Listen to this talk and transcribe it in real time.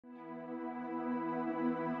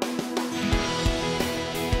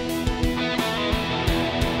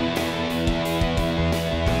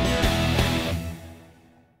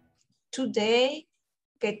Today,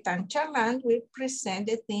 Gaétan Charland will present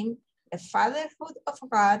the theme, the Fatherhood of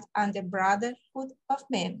God and the Brotherhood of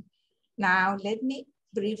Men. Now, let me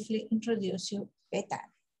briefly introduce you, Gaétan.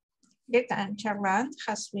 Gaétan Charland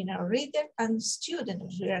has been a reader and student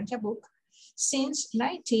of Urantia book since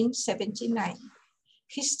 1979.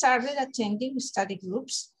 He started attending study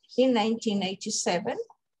groups in 1987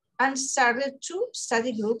 and started 2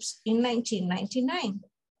 study groups in 1999.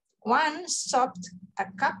 One stopped a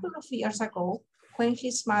couple of years ago when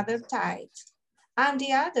his mother died, and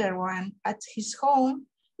the other one at his home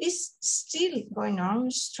is still going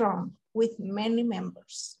on strong with many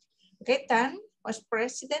members. Gaétan was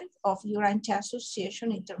president of Urantia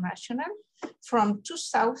International from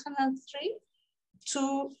 2003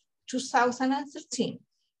 to 2013.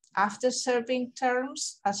 After serving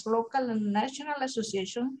terms as local and national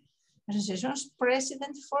associations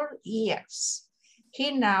president for years.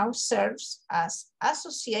 He now serves as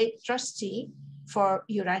associate trustee for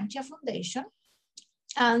Urantia Foundation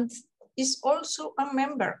and is also a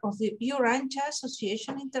member of the Urantia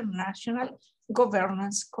International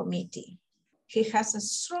Governance Committee. He has a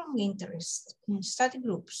strong interest in study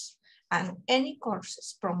groups and any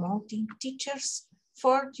courses promoting teachers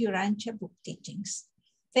for Urantia book teachings.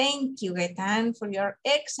 Thank you, Gaétan, for your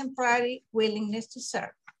exemplary willingness to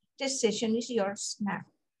serve. The session is yours now.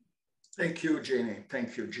 Thank you, Jeannie.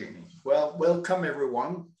 Thank you, Jeannie. Well, welcome,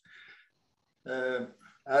 everyone.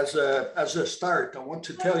 As a start, I want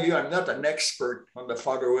to tell you I'm not an expert on the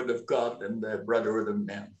Fatherhood of God and the Brotherhood of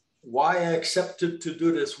Men. Why I accepted to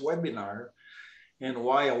do this webinar and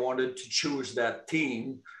why I wanted to choose that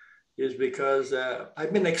theme is because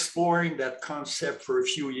I've been exploring that concept for a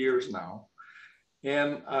few years now.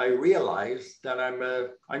 And I realized that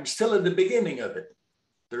I'm still at the beginning of it.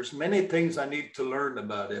 There's many things I need to learn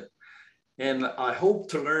about it. And I hope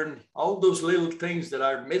to learn all those little things that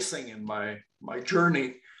are missing in my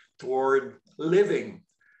journey toward living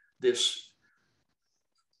this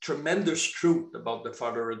tremendous truth about the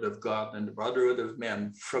Fatherhood of God and the Brotherhood of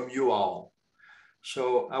Men from you all.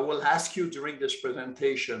 So I will ask you during this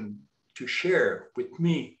presentation to share with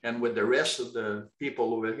me and with the rest of the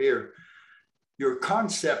people over here your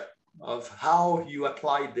concept of how you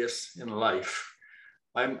apply this in life.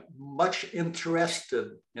 I'm much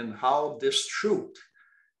interested in how this truth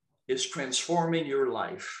is transforming your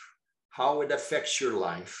life, how it affects your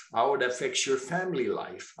life, how it affects your family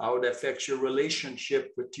life, how it affects your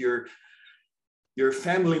relationship with your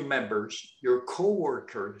family members, your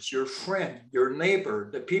co-workers, your friend, your neighbor,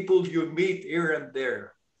 the people you meet here and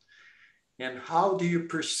there. And how do you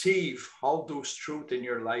perceive all those truths in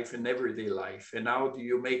your life, in everyday life? And how do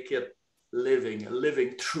you make it a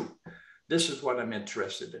living truth? This is what I'm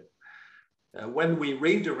interested in. When we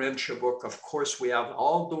read the Urantia book, of course, we have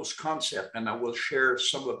all those concepts, and I will share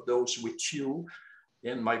some of those with you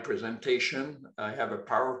in my presentation. I have a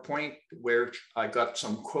PowerPoint where I got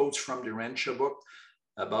some quotes from the Urantia book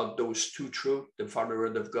about those 2 truths, the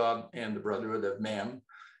Fatherhood of God and the Brotherhood of Man.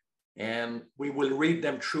 And we will read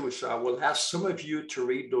them through. So I will ask some of you to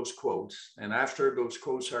read those quotes. And after those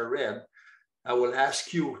quotes are read, I will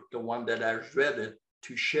ask you, the one that has read it,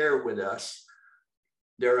 to share with us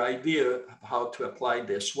their idea of how to apply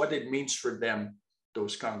this, what it means for them,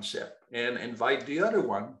 those concepts, and invite the other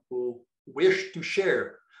one who wish to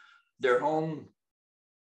share their own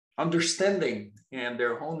understanding and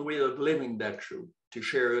their own way of living that truth, to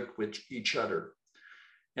share it with each other.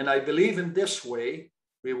 And I believe in this way,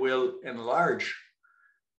 we will enlarge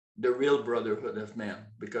the real brotherhood of men,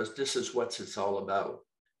 because this is what it's all about.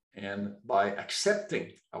 And by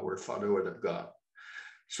accepting our Fatherhood of God.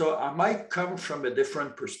 So I might come from a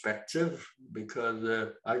different perspective because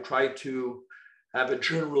I try to have a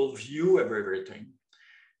general view of everything.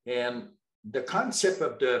 And the concept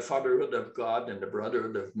of the Fatherhood of God and the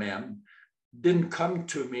Brotherhood of Men didn't come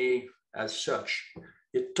to me as such.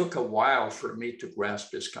 It took a while for me to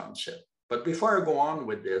grasp this concept. But before I go on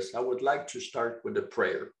with this, I would like to start with a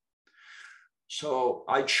prayer. So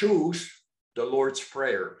I choose the Lord's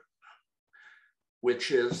Prayer,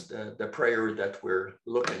 which is the prayer that we're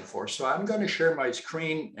looking for. So I'm going to share my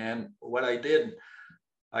screen, and what I did,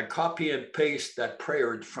 I copy and paste that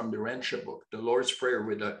prayer from the Urantia book, the Lord's Prayer,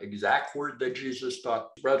 with the exact word that Jesus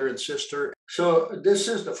taught, brother and sister. So this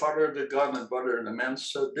is the Father, the God, and Brother, and the Man.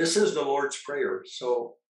 So this is the Lord's Prayer.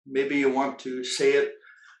 So maybe you want to say it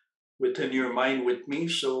within your mind with me.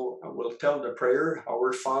 So I will tell the prayer.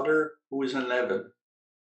 Our Father who is in heaven,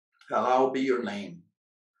 hallowed be your name.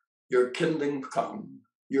 Your kingdom come,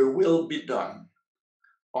 your will be done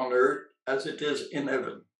on earth as it is in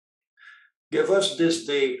heaven. Give us this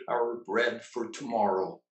day our bread for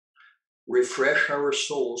tomorrow, refresh our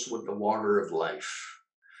souls with the water of life,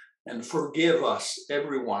 and forgive us,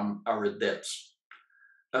 everyone, our debts,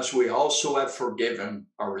 as we also have forgiven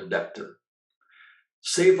our debtor.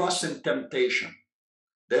 Save us in temptation,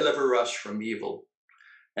 deliver us from evil,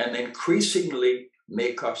 and increasingly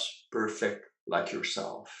make us perfect like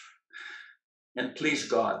yourself. And please,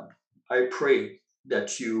 God, I pray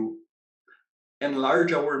that you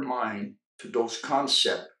enlarge our mind to those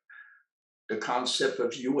concepts, the concept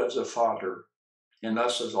of you as a father and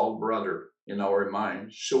us as all brother in our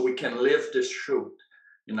minds, so we can live this truth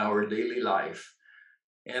in our daily life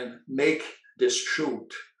and make this truth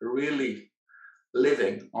really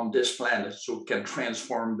living on this planet, so it can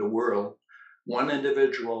transform the world, one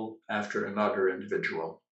individual after another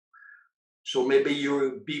individual. So maybe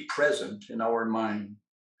you be present in our mind,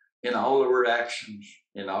 in all our actions,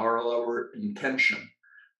 in all our intention,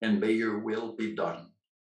 and may your will be done.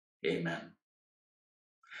 Amen.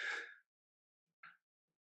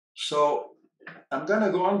 So I'm going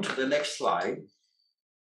to go on to the next slide.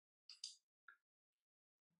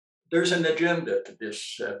 There's an agenda to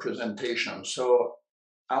this presentation. So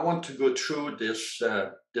I want to go through this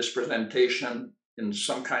presentation in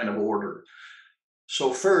some kind of order.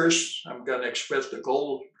 So first, I'm going to express the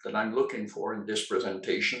goal that I'm looking for in this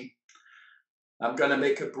presentation. I'm going to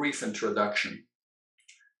make a brief introduction.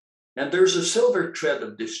 And there's a silver thread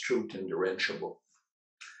of this truth in the Urantia book.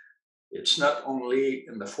 It's not only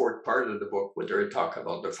in the fourth part of the book where they talk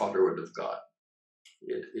about the Fatherhood of God.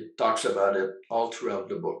 It talks about it all throughout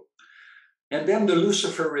the book. And then the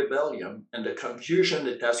Lucifer rebellion and the confusion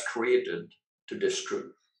it has created to this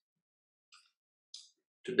truth,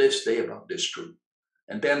 to this day about this truth.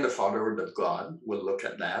 And then the Fatherhood of God, we'll look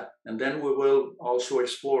at that. And then we will also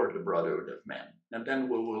explore the Brotherhood of Man. And then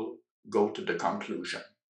we will go to the conclusion.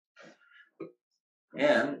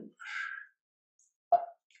 And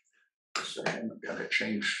so I'm going to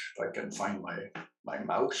change, if I can find my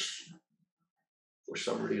mouse. For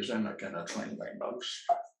some reason, I cannot find my mouse.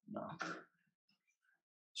 No.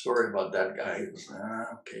 Sorry about that, guys.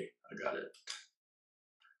 Okay, I got it.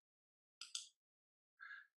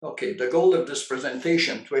 Okay, the goal of this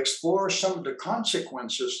presentation, to explore some of the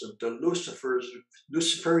consequences of the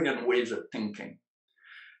Luciferian ways of thinking,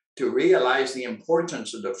 to realize the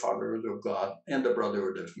importance of the Fatherhood of God and the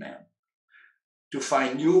Brotherhood of Man, to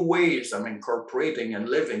find new ways of incorporating and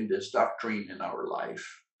living this doctrine in our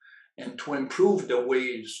life, and to improve the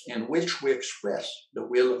ways in which we express the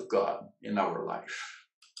will of God in our life.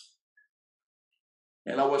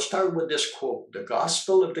 And I will start with this quote: "The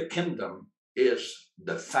gospel of the kingdom is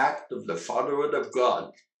the fact of the Fatherhood of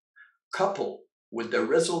God, coupled with the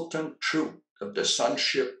resultant truth of the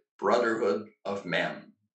sonship brotherhood of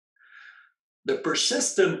man. The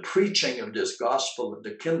persistent preaching of this gospel of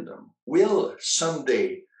the kingdom will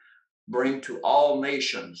someday bring to all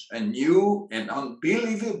nations a new and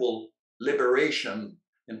unbelievable liberation,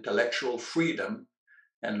 intellectual freedom,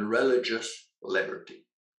 and religious liberty."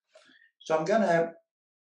 So I'm going to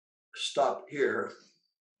stop here,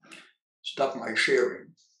 stop my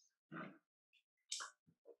sharing.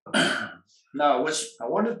 Now, I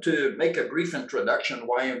wanted to make a brief introduction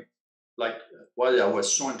why I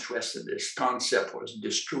was so interested in this concept, was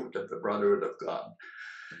this truth of the Brotherhood of God.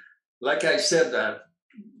 Like I said,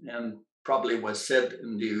 and probably was said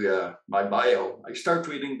in my bio, I started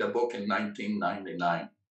reading the book in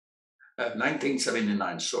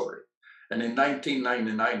 1979, sorry. And in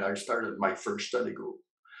 1999, I started my first study group.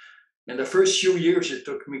 In the first few years, it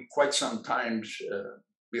took me quite some time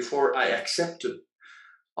before I accepted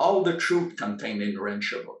all the truth contained in the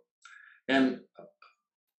Urantia book. And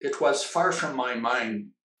it was far from my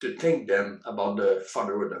mind to think then about the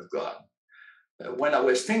Fatherhood of God. When I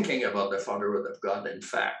was thinking about the Fatherhood of God, in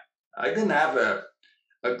fact, I didn't have a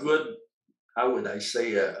good, how would I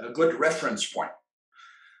say, a good reference point.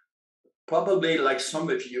 Probably like some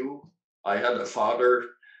of you, I had a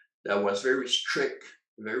father that was very strict,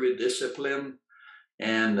 very disciplined,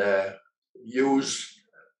 and used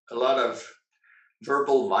a lot of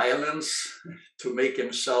verbal violence to make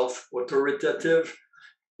himself authoritative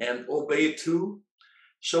and obey too.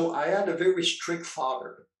 So I had a very strict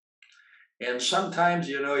father. And sometimes,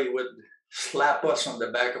 he would slap us on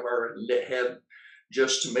the back of our head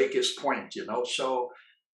just to make his point, So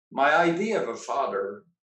my idea of a father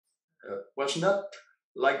was not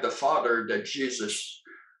like the father that Jesus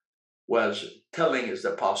was telling his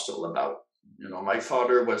apostle about. My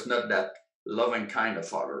father was not that loving kind of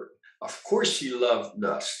father. Of course, he loved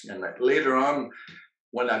us. And later on,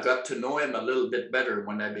 when I got to know him a little bit better,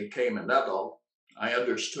 when I became an adult, I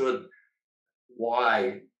understood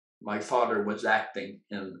why my father was acting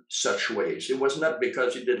in such ways. It was not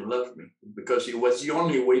because he didn't love me, because it was the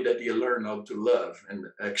only way that he learned how to love and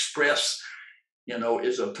express,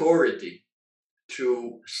 his authority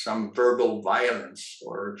through some verbal violence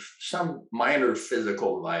or some minor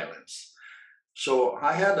physical violence. So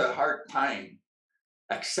I had a hard time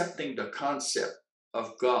accepting the concept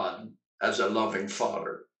of God as a loving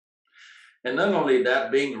father. And not only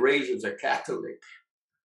that, being raised as a Catholic,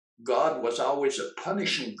 God was always a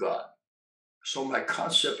punishing God. So my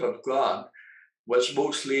concept of God was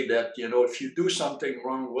mostly that, if you do something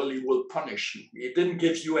wrong, well, he will punish you. He didn't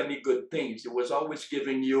give you any good things. He was always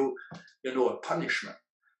giving you, a punishment.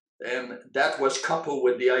 And that was coupled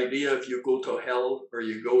with the idea if you go to hell or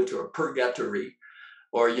you go to a purgatory,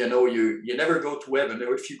 or, you never go to heaven.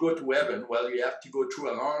 Or if you go to heaven, well, you have to go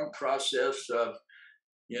through a long process of,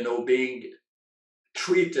 being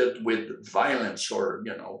treated with violence or,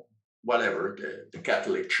 whatever the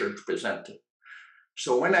Catholic Church presented.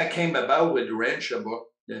 So when I came about with the Urantia book,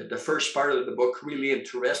 the first part of the book really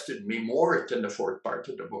interested me more than the fourth part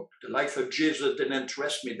of the book. The life of Jesus didn't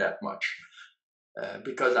interest me that much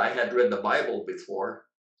because I had read the Bible before.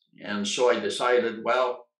 And so I decided,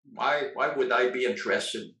 well, why would I be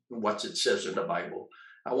interested in what it says in the Bible?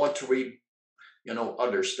 I want to read,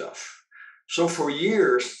 other stuff. So for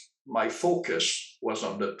years, my focus was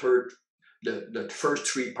on the first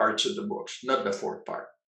three parts of the books, not the fourth part.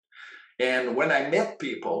 And when I met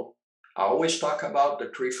people, I always talk about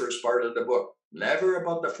the first part of the book, never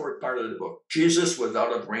about the fourth part of the book. Jesus was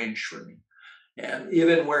out of range for me. And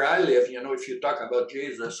even where I live, if you talk about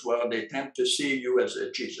Jesus, well, they tend to see you as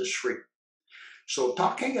a Jesus freak. So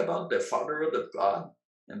talking about the Fatherhood of God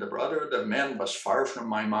and the Brotherhood of Men was far from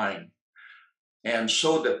my mind. And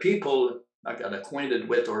so the people I got acquainted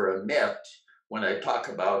with or met when I talk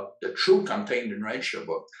about the truth contained in the Urantia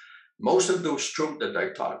book, most of those truths that I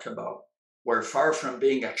talked about were far from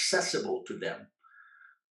being accessible to them.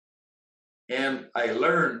 And I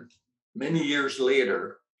learned many years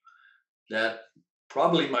later that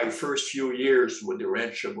probably my first few years with the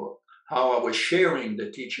Urantia book, how I was sharing the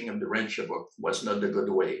teaching of the Urantia book was not a good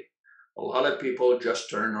way. A lot of people just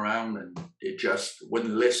turned around and they just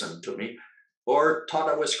wouldn't listen to me or thought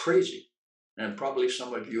I was crazy. And probably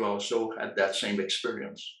some of you also had that same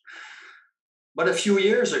experience. But a few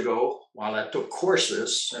years ago, while I took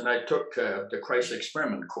courses, and I took the Christ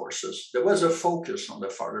Experiment courses, there was a focus on the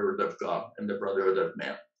Fatherhood of God and the Brotherhood of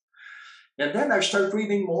Men. And then I started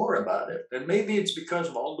reading more about it. And maybe it's because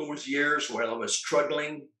of all those years where I was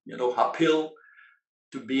struggling, uphill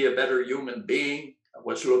to be a better human being. I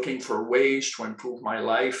was looking for ways to improve my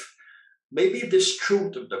life. Maybe this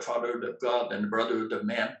truth of the Fatherhood of God and the Brotherhood of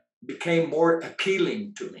Men became more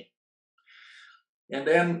appealing to me. And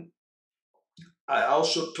then I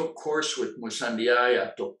also took course with Musandiai.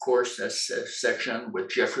 I took course as a section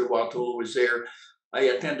with Jeffrey Wattle, who was there. I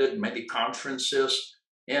attended many conferences.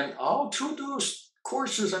 And all through those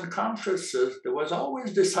courses and conferences, there was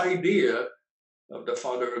always this idea of the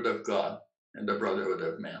Fatherhood of God and the Brotherhood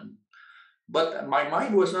of Men. But my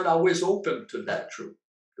mind was not always open to that truth.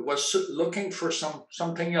 It was looking for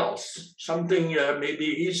something else, something maybe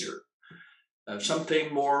easier,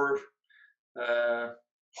 something more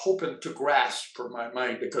open to grasp for my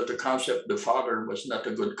mind, because the concept of the Father was not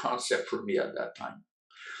a good concept for me at that time.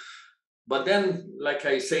 But then, like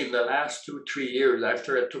I say, in the last 2-3 years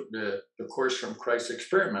after I took the course from Christ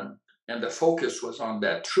Experiment, and the focus was on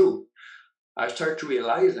that truth, I started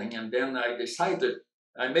realizing, and then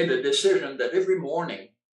I made a decision that every morning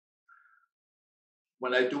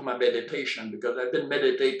when I do my meditation, because I've been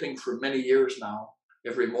meditating for many years now,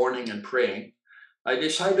 every morning and praying, I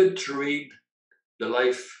decided to read the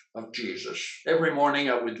life of Jesus. Every morning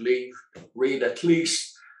I would read at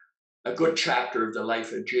least a good chapter of the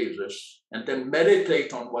life of Jesus, and then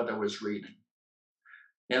meditate on what I was reading.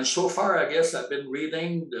 And so far, I guess I've been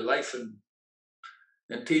reading the life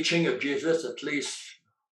and teaching of Jesus at least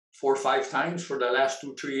 4 or 5 times for the last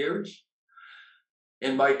 2-3 years.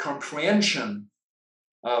 And my comprehension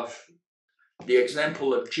of the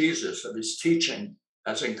example of Jesus, of his teaching,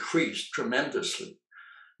 has increased tremendously.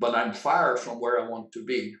 But I'm far from where I want to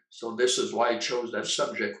be. So this is why I chose that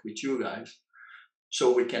subject with you guys,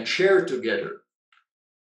 so we can share together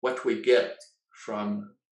what we get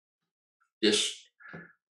from this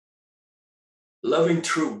loving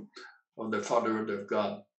truth of the Fatherhood of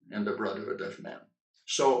God and the Brotherhood of Men.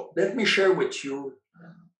 So let me share with you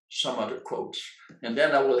some other quotes, and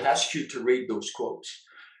then I will ask you to read those quotes.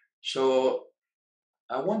 So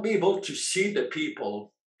I won't be able to see the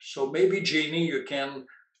people. So maybe, Jeannie, you can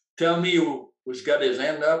tell me who's got his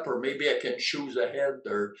hand up, or maybe I can choose ahead,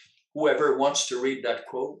 or whoever wants to read that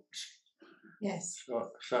quote. Yes.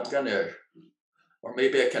 So I'm gonna, or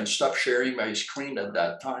maybe I can stop sharing my screen at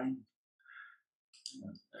that time.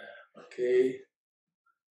 Okay.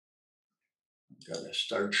 I'm gonna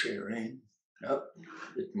start sharing. Yep,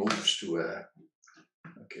 it moves to a,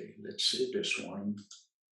 okay, let's see this one.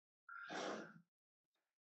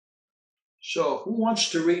 So who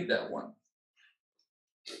wants to read that one?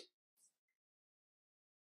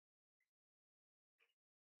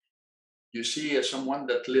 You see someone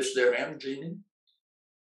that lifts their hand, Jeannie?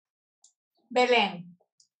 Belén.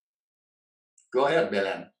 Go ahead,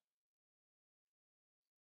 Belen.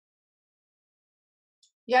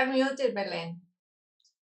 You're muted, Belén.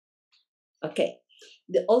 Okay.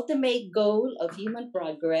 The ultimate goal of human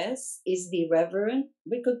progress is the reverent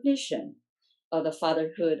recognition of the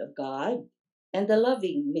fatherhood of God and the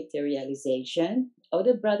loving materialization of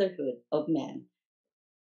the brotherhood of man.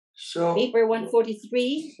 So Paper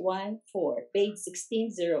 143, 1-4, page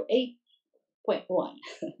 1608.1.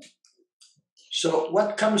 So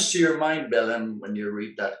what comes to your mind, Belen, when you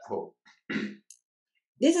read that quote?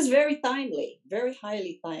 This is very timely, very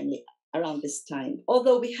highly timely around this time.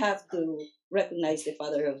 Although we have to recognize the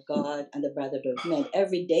Fatherhood of God and the Brotherhood of men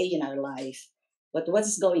every day in our life, but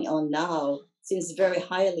what's going on now seems very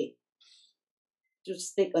highly to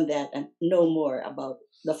stick on that and know more about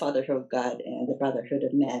the Fatherhood of God and the Brotherhood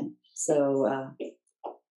of men. So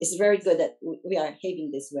it's very good that we are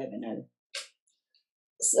having this webinar.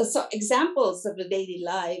 So examples of the daily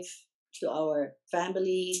life to our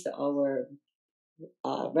families, to our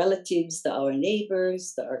relatives, to our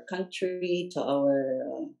neighbors, to our country, to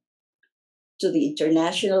our to the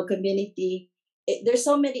international community. There's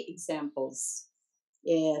so many examples,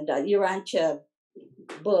 and Urantia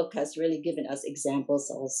book has really given us examples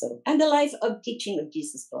also, and the life of teaching of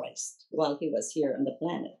Jesus Christ while he was here on the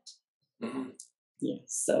planet. Mm-hmm. Yeah,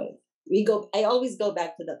 so I always go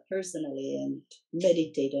back to that personally and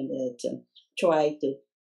meditate on it and try to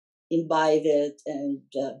imbibe it and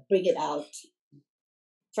bring it out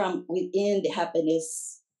from within, the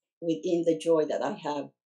happiness, within the joy that I have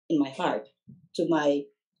in my heart to my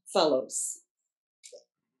fellows.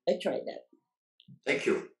 I tried that. Thank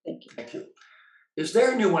you. Thank you. Thank you. Is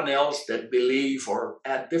there anyone else that believe or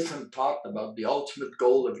had different thought about the ultimate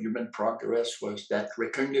goal of human progress was that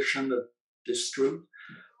recognition of this truth?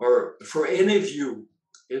 Or for any of you,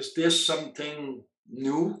 is this something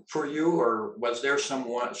new for you, or was there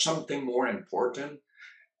something more important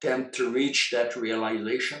than to reach that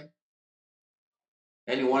realization?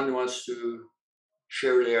 Anyone wants to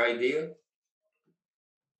share their idea?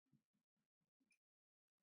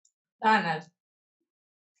 Donald.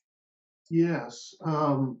 Yes,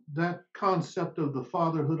 that concept of the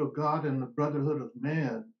fatherhood of God and the brotherhood of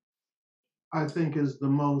man, I think, is the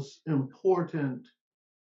most important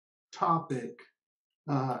topic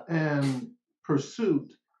and pursuit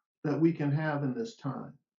that we can have in this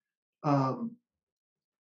time.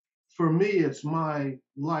 For me, it's my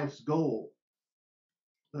life's goal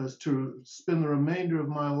is to spend the remainder of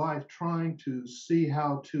my life trying to see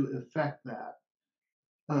how to effect that.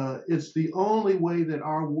 It's the only way that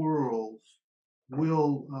our world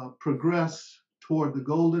will progress toward the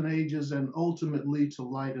golden ages and ultimately to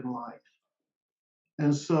light and life.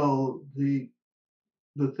 And so the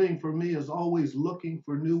thing for me is always looking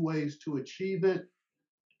for new ways to achieve it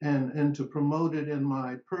and to promote it in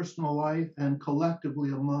my personal life and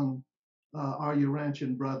collectively among our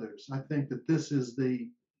Urantian brothers. I think that this is the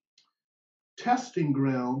testing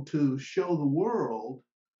ground to show the world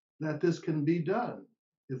that this can be done.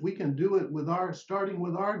 If we can do it starting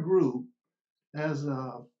with our group as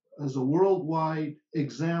a worldwide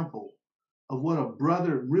example of what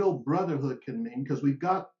real brotherhood can mean, because we've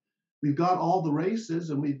got all the races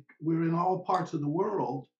and we're in all parts of the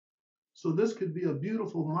world. So this could be a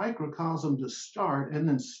beautiful microcosm to start and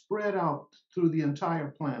then spread out through the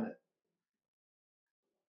entire planet.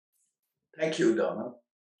 Thank you, Donna.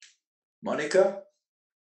 Monica?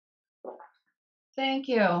 Thank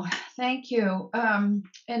you. Thank you.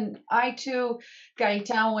 And I too,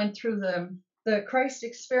 Gaétan, went through the Christ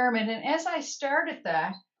experiment. And as I started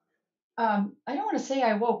that, I don't want to say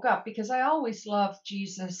I woke up, because I always loved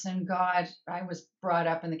Jesus and God. I was brought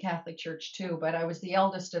up in the Catholic Church too, but I was the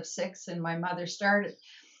eldest of 6, and my mother started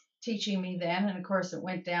teaching me then. And of course, it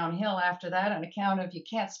went downhill after that on account of you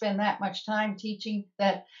can't spend that much time teaching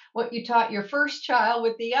that what you taught your first child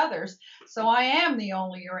with the others. So I am the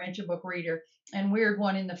only Urantia book reader and weird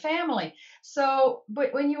one in the family. So,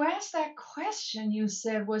 but when you asked that question, you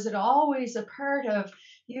said, was it always a part of,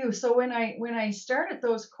 you. So when I started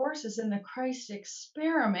those courses in the Christ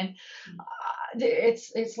experiment,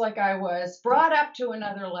 it's like I was brought up to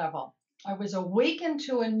another level. I was awakened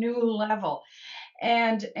to a new level,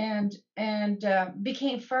 and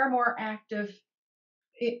became far more active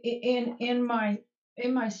in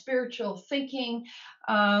my spiritual thinking,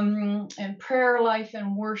 and prayer life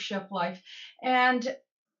and worship life. And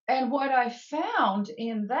what I found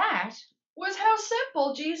in that was how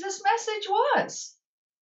simple Jesus' message was.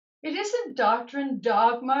 It isn't doctrine,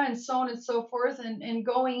 dogma, and so on and so forth, and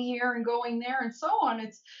going here and going there and so on.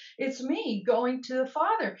 It's me going to the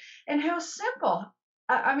Father. And how simple.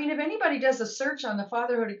 I mean, if anybody does a search on the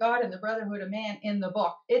Fatherhood of God and the Brotherhood of Man in the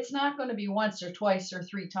book, it's not going to be once or twice or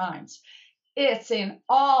three times. It's in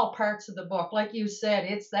all parts of the book. Like you said,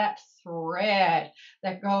 it's that thread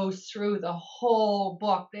that goes through the whole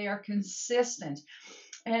book. They are consistent.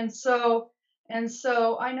 And so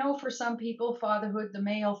I know for some people, fatherhood, the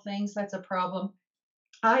male things, that's a problem.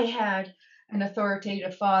 I had an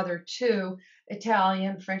authoritative father too,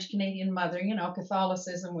 Italian, French Canadian mother. You know,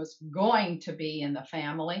 Catholicism was going to be in the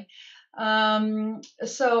family.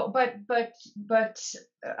 So, but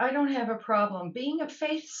I don't have a problem being a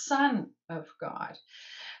faith son of God.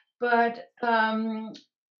 But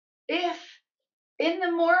if in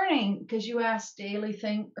the morning, because you asked daily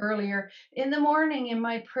thing earlier, in the morning in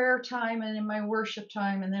my prayer time and in my worship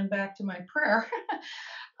time, and then back to my prayer,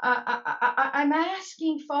 I'm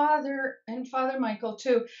asking Father and Father Michael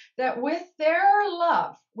too, that with their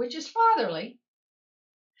love, which is fatherly,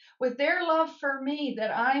 with their love for me,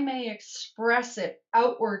 that I may express it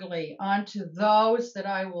outwardly onto those that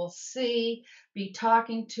I will see, be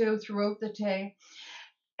talking to throughout the day,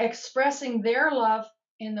 expressing their love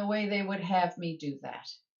in the way they would have me do that,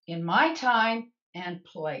 in my time and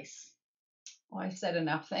place. Well, I said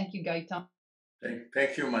enough. Thank you, Gaétan.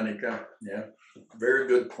 Thank you, Monica. Yeah, very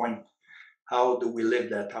good point. How do we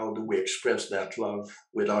live that? How do we express that love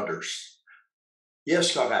with others?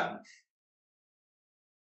 Yes, Corinne.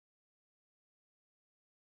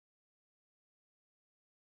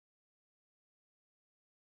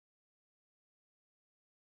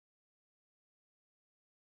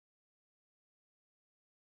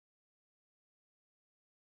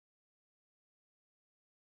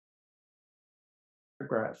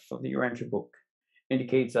 Paragraph of the Urantia book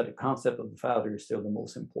indicates that the concept of the Father is still the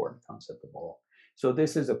most important concept of all. So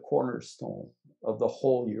this is a cornerstone of the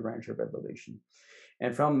whole Urantia revelation.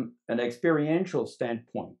 And from an experiential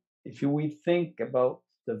standpoint, if we think about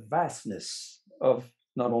the vastness of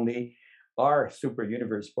not only our super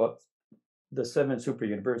universe, but the 7 super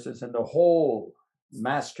universes and the whole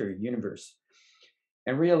master universe,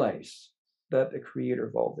 and realize that the creator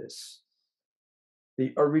of all this,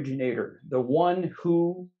 the originator, the one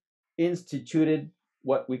who instituted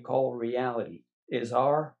what we call reality, is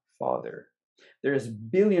our Father. There's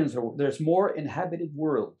there's more inhabited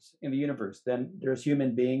worlds in the universe than there's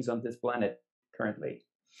human beings on this planet currently.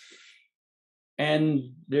 And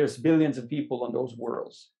there's billions of people on those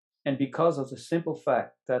worlds. And because of the simple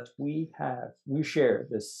fact that we share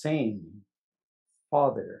the same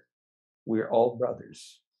Father, we're all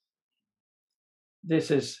brothers. This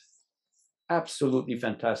is absolutely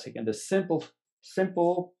fantastic. And the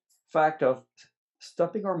simple fact of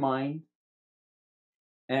stopping our mind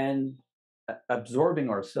and absorbing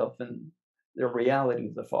ourselves in the reality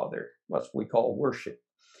of the Father, what we call worship,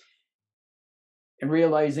 and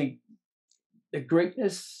realizing the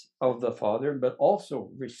greatness of the Father, but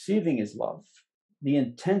also receiving his love, the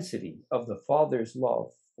intensity of the Father's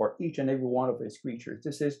love for each and every one of his creatures.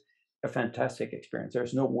 This is a fantastic experience.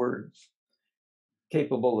 There's no words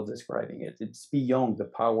capable of describing it. It's beyond the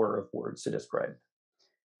power of words to describe.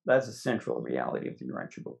 That's the central reality of the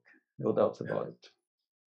Urantia book. No doubts about it.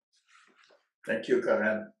 Thank you,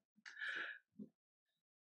 Karen.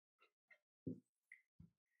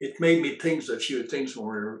 It made me think a few things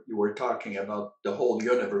when you were talking about the whole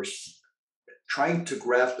universe, trying to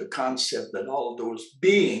grasp the concept that all those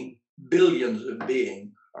billions of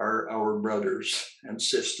beings, are our brothers and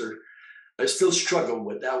sisters. I still struggle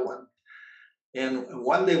with that one. And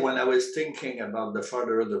one day when I was thinking about the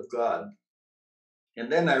Fatherhood of God, and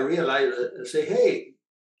then I realized, I say, hey,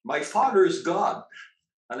 my Father is God.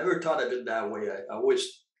 I never thought of it that way. I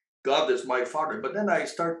always, God is my Father. But then I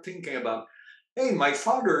start thinking about, hey, my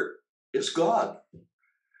Father is God.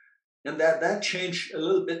 And that changed a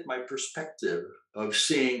little bit my perspective of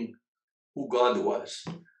seeing who God was.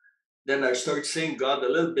 Then I start seeing God a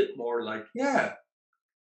little bit more like, yeah,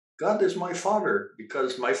 God is my Father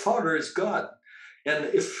because my Father is God. And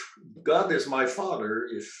if God is my Father,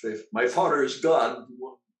 if my Father is God,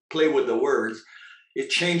 play with the words, it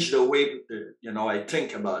changed the way, I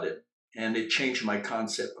think about it, and it changed my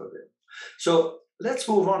concept of it. So let's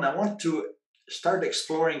move on. I want to start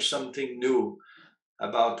exploring something new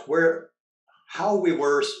about how we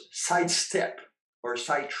were sidestepped or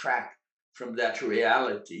sidetracked from that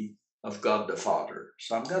reality of God the Father.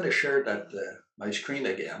 So I'm going to share that my screen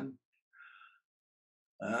again.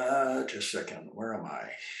 Just a second. Where am I?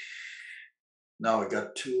 Now I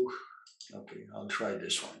got two. Okay, I'll try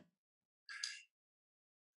this one.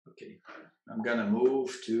 Okay, I'm going to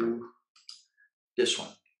move to this one.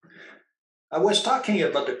 I was talking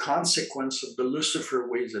about the consequence of the Lucifer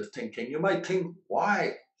ways of thinking. You might think,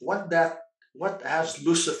 why? What has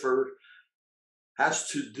Lucifer has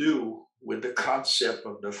to do with the concept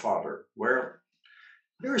of the Father? Well,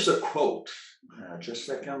 here's a quote. Just a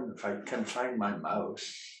second, if I can find my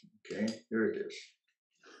mouse. Okay, here it is.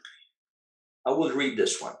 I will read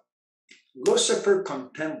this one. Lucifer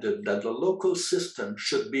contended that the local system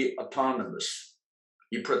should be autonomous.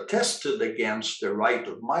 He protested against the right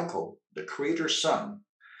of Michael, the Creator's son,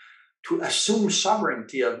 to assume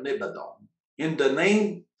sovereignty of Nibbadon in the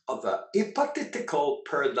name of a hypothetical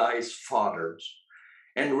paradise fathers,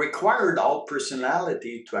 and required all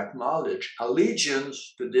personality to acknowledge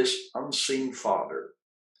allegiance to this unseen Father.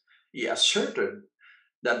 He asserted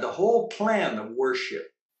that the whole plan of worship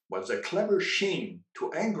was a clever scheme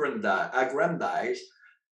to aggrandize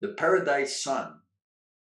the paradise son.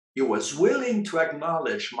 He was willing to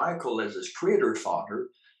acknowledge Michael as his creator father,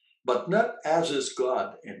 but not as his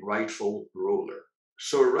God and rightful ruler.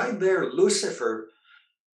 So right there, Lucifer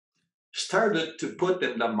started to put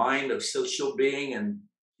in the mind of celestial being and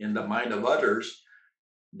in the mind of others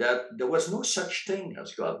that there was no such thing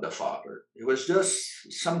as God the Father. It was just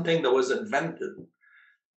something that was invented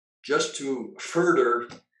just to further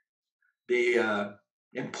the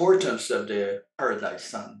importance of the paradise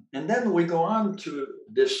son. And then we go on to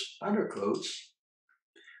this other quotes.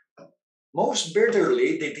 Most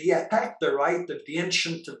bitterly did he attack the right of the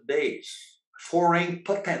Ancient of Days, foreign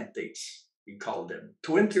potentates, he called them,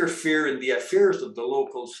 to interfere in the affairs of the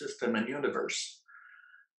local system and universe.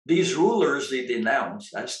 These rulers they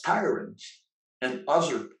denounced as tyrants and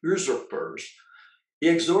usurpers. He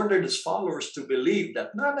exhorted his followers to believe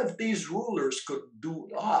that none of these rulers could do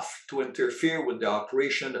off to interfere with the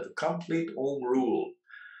operation of complete home rule.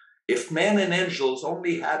 If men and angels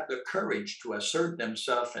only had the courage to assert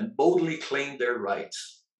themselves and boldly claim their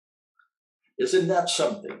rights. Isn't that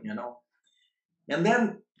something, And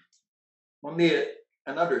then on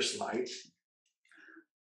another slide.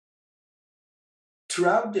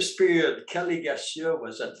 Throughout this period, Kelly Garcia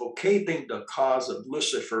was advocating the cause of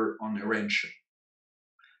Lucifer on Urantia.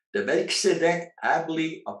 The Melchizedek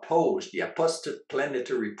ably opposed the apostate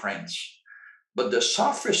planetary prince, but the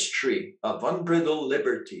sophistry of unbridled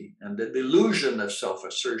liberty and the delusion of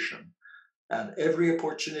self-assertion had every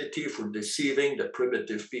opportunity for deceiving the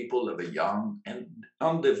primitive people of a young and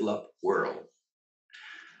undeveloped world.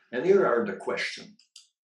 And here are the questions.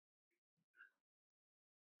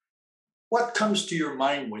 What comes to your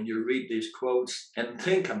mind when you read these quotes and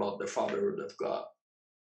think about the Fatherhood of God?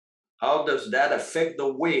 How does that affect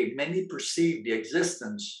the way many perceive the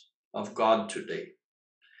existence of God today?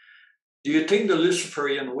 Do you think the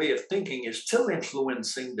Luciferian way of thinking is still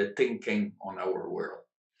influencing the thinking on our world?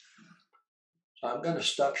 So I'm going to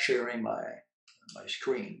stop sharing my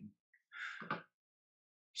screen.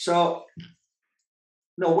 So,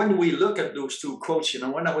 when we look at those two quotes,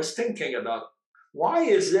 when I was thinking about why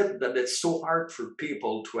is it that it's so hard for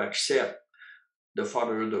people to accept the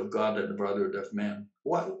Fatherhood of God and the Brotherhood of Man?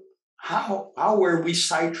 How were we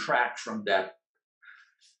sidetracked from that,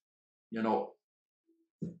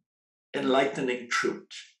 enlightening truth?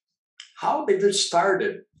 How did it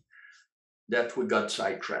started that we got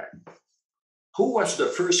sidetracked? Who was the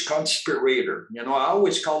first conspirator? I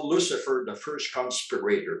always call Lucifer the first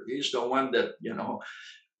conspirator. He's the one that,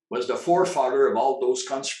 was the forefather of all those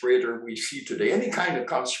conspirators we see today. Any kind of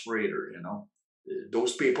conspirator,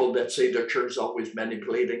 those people that say the church is always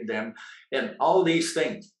manipulating them and all these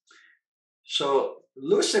things. So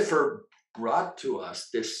Lucifer brought to us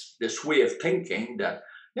this way of thinking that,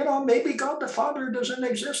 maybe God the Father doesn't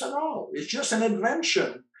exist at all. It's just an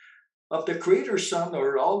invention of the Creator's Son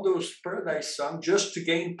or all those paradise sons just to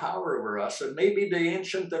gain power over us. And maybe the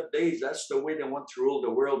Ancient of Days, that's the way they want to rule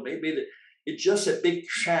the world. Maybe it's just a big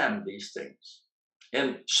sham, these things.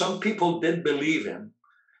 And some people did believe him.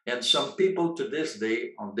 And some people to this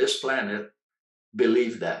day on this planet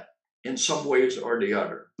believe that in some ways or the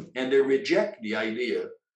other. And they reject the idea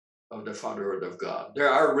of the Fatherhood of God. There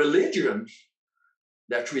are religions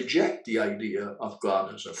that reject the idea of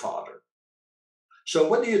God as a father. So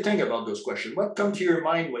what do you think about those questions? What comes to your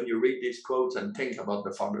mind when you read these quotes and think about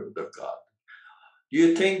the Fatherhood of God? Do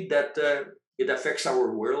you think that it affects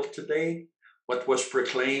our world today? What was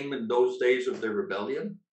proclaimed in those days of the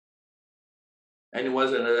rebellion? And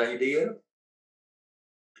was it an idea?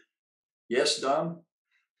 Yes, Don?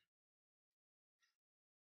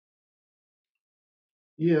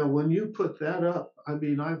 Yeah, when you put that up, I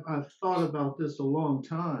mean, I've thought about this a long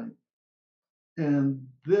time. And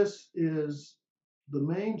this is the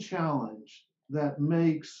main challenge that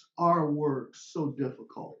makes our work so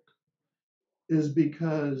difficult, is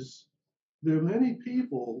because there are many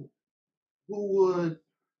people who would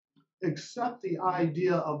accept the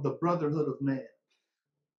idea of the brotherhood of man,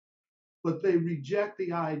 but they reject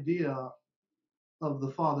the idea of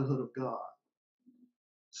the fatherhood of God.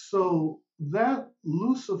 So that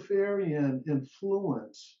Luciferian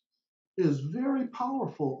influence is very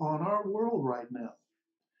powerful on our world right now.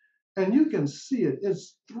 And you can see it,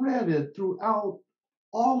 it's threaded throughout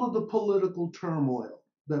all of the political turmoil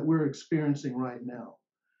that we're experiencing right now.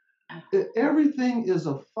 Everything is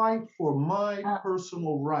a fight for my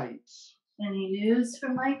personal rights. Any news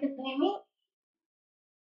from Mike and Amy?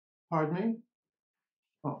 Pardon me?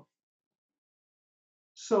 Oh.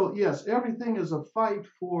 So yes, everything is a fight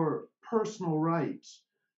for personal rights.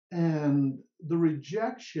 And the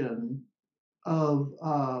rejection of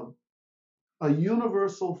a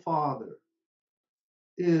universal father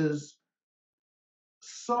is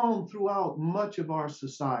sown throughout much of our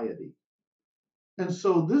society. And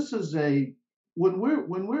so this is when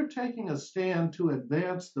we're taking a stand to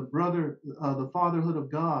advance the fatherhood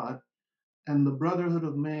of God and the brotherhood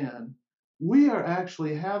of man, we are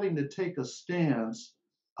actually having to take a stance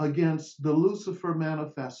against the Lucifer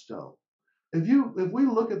Manifesto. If we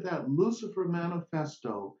look at that Lucifer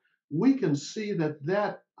Manifesto, we can see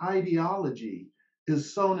that ideology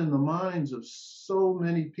is sown in the minds of so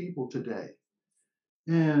many people today.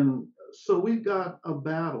 And so we've got a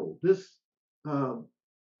battle.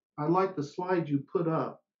 I like the slide you put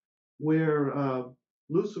up where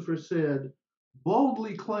Lucifer said,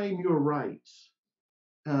 boldly claim your rights.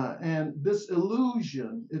 And this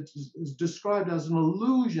illusion, is described as an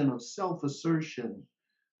illusion of self-assertion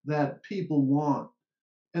that people want.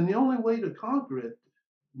 And the only way to conquer it,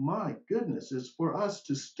 my goodness, is for us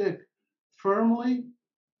to stick firmly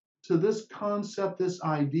to this concept, this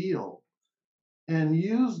ideal, and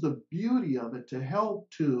use the beauty of it to help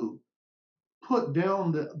to put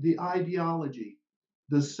down the ideology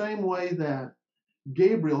the same way that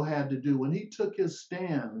Gabriel had to do when he took his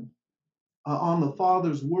stand on the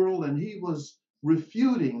Father's world, and he was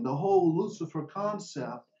refuting the whole Lucifer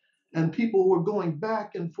concept, and people were going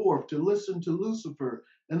back and forth to listen to Lucifer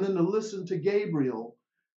and then to listen to Gabriel.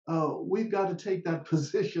 We've got to take that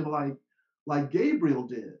position like Gabriel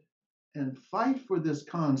did and fight for this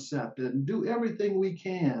concept and do everything we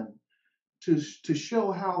can to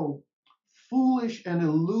show how foolish and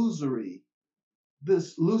illusory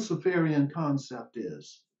this Luciferian concept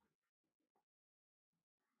is.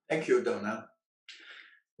 Thank you, Donna.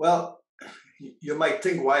 Well, you might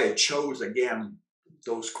think why I chose again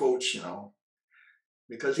those quotes,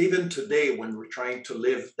 because even today, when we're trying to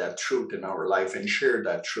live that truth in our life and share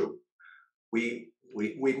that truth, we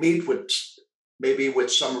meet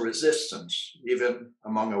with some resistance, even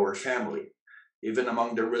among our family, even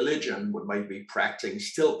among the religion we might be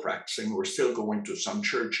still practicing. We're still going to some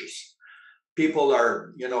churches. People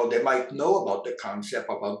are, they might know about the concept,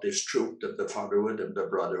 about this truth of the fatherhood and the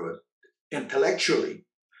brotherhood. Intellectually,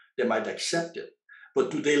 they might accept it,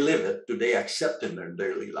 but do they live it? Do they accept it in their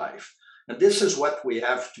daily life? And this is what we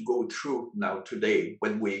have to go through now today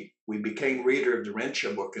when we became reader of the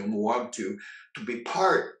Urantia book, and we want to be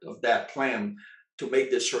part of that plan to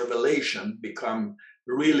make this revelation become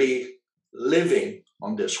really living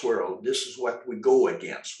on this world. This is what we go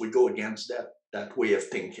against. We go against that way of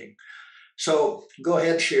thinking. So go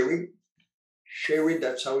ahead, Sherry. Sherry,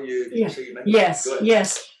 that's how you say your name? Yes,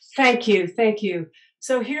 yes. Thank you.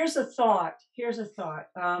 So here's a thought.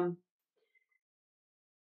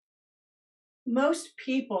 Most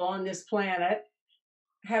people on this planet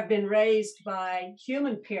have been raised by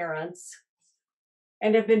human parents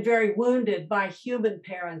and have been very wounded by human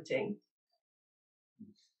parenting.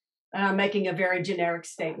 And I'm making a very generic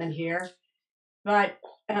statement here. But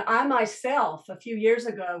I myself, a few years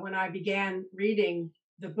ago, when I began reading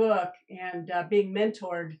the book and being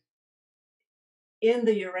mentored in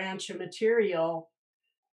the Urantia material,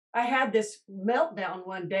 I had this meltdown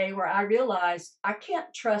one day where I realized I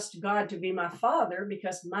can't trust God to be my father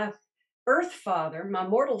because my earth father, my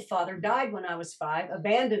mortal father, died when I was 5,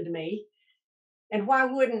 abandoned me, And why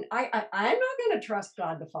wouldn't I'm not going to trust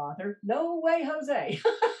God the Father. No way, Jose.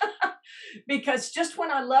 Because just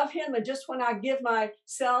when I love him and just when I give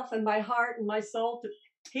myself and my heart and my soul to,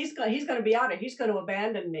 he's going to be out of, he's going to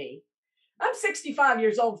abandon me. I'm 65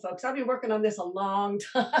 years old, folks. I've been working on this a long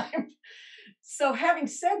time. So having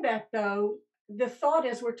said that, though, the thought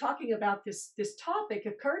as we're talking about this topic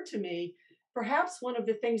occurred to me, perhaps one of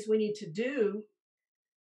the things we need to do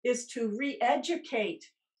is to re-educate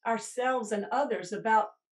ourselves and others about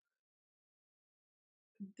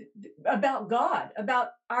God, about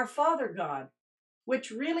our Father God, which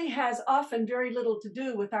really has often very little to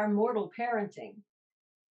do with our mortal parenting.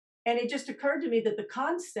 And it just occurred to me that the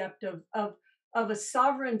concept of a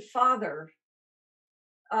sovereign father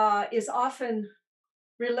is often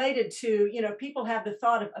related to, people have the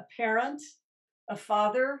thought of a parent, a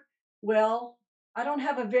father. Well, I don't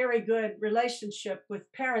have a very good relationship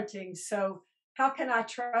with parenting, so how can I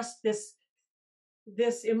trust this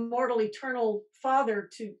immortal, eternal Father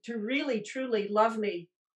to really, truly love me,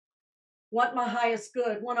 want my highest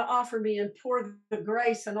good, want to offer me and pour the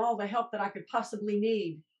grace and all the help that I could possibly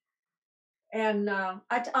need? And I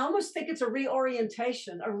almost think it's a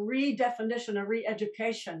reorientation, a redefinition, a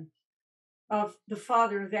re-education of the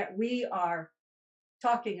Father that we are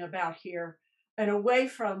talking about here, and away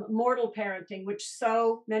from mortal parenting, which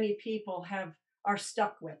so many people are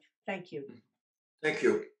stuck with. Thank you. Thank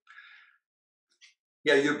you.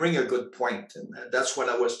 Yeah, you bring a good point, and that's what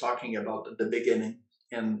I was talking about at the beginning.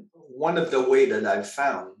 And one of the ways that I've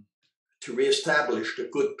found to reestablish the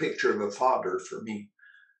good picture of a father for me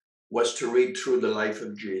was to read through the life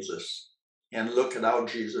of Jesus and look at how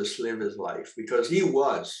Jesus lived his life, because he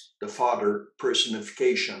was the Father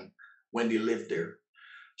personification when he lived there.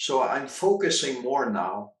 So I'm focusing more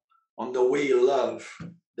now on the way he loved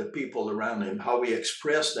the people around him, how he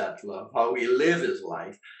expressed that love, how he lived his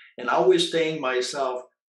life. And I always saying myself,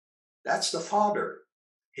 that's the Father.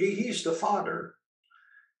 He's the Father.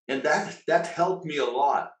 And that helped me a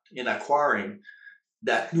lot in acquiring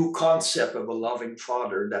that new concept of a loving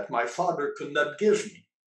Father that my father could not give me.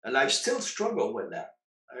 And I still struggle with that.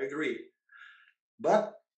 I agree.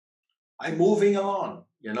 But I'm moving on.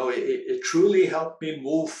 It truly helped me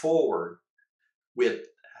move forward with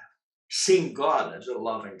seeing God as a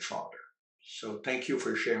loving Father. So thank you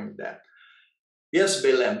for sharing that. Yes,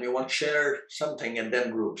 Belen, you want to share something, and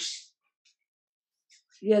then Bruce.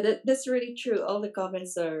 Yeah, that's really true. All the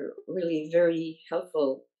comments are really very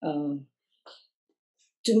helpful.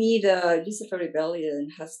 To me, the Lucifer Rebellion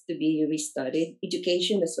has to be restudied.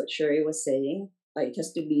 Education, that's what Sherry was saying.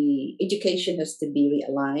 Education has to be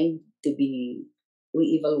realigned, to be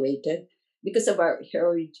reevaluated because of our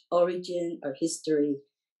origin, our history.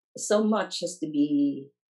 So much has to be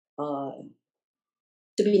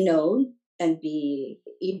known and be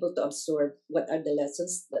able to absorb what are the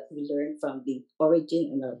lessons that we learn from the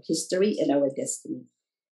origin and our history and our destiny.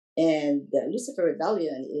 And the Lucifer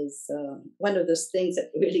Rebellion is one of those things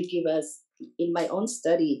that really give us, in my own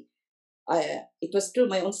study, it was through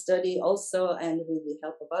my own study also, and with the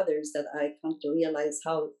help of others, that I come to realize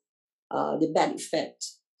how the bad effect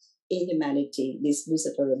in humanity, this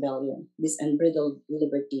Lucifer Rebellion, this unbridled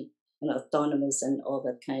liberty and autonomous and all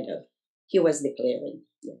that kind of, he was declaring.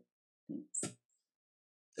 Yeah. Thanks.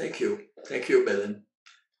 Thank you. Thank you, Belen.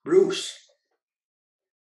 Bruce.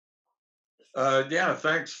 Yeah,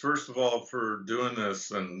 thanks, first of all, for doing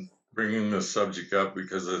this and bringing this subject up,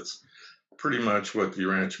 because it's pretty much what the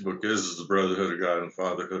Urantia book is the Brotherhood of God and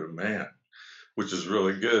Fatherhood of Man, which is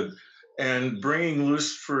really good. And bringing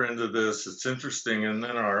Lucifer into this, it's interesting, and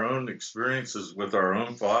then our own experiences with our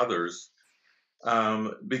own fathers,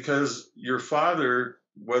 because your father,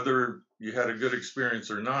 whether you had a good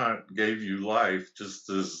experience or not, gave you life, just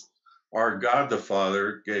as our God the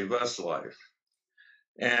Father gave us life.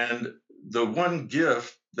 And the one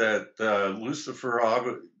gift that Lucifer,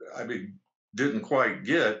 didn't quite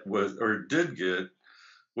get was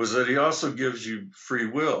that he also gives you free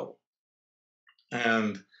will.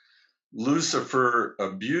 And Lucifer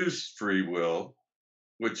abused free will,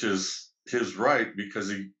 which is his right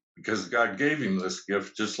because God gave him this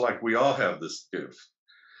gift, just like we all have this gift.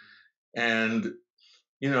 And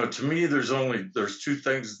to me, there's two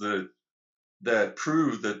things that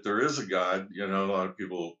prove that there is a God. A lot of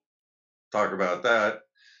people talk about that.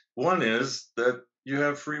 One is that you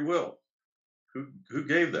have free will. Who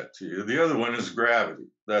gave that to you? The other one is gravity.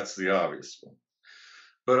 That's the obvious one.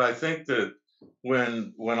 But I think that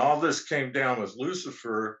when all this came down with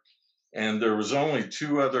Lucifer, and there was only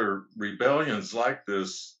two other rebellions like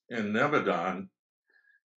this in Nebadon,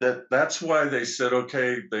 that's why they said,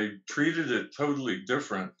 okay, they treated it totally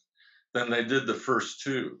different than they did the first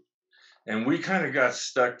two. And we kind of got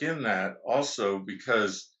stuck in that also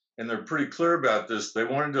because, and they're pretty clear about this, they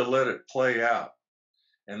wanted to let it play out.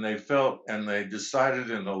 And they felt, and they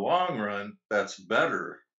decided in the long run, that's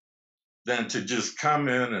better than to just come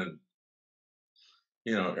in and,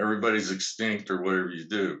 you know, everybody's extinct or whatever you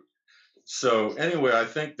do. So anyway, I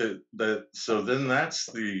think so then that's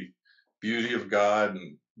the beauty of God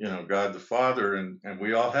and, you know, God the Father, and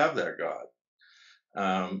we all have that God.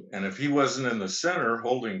 And if he wasn't in the center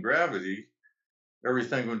holding gravity,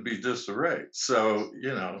 everything would be disarray. So,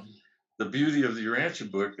 you know, the beauty of the Urantia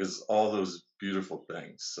book is all those beautiful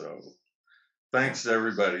things. So thanks to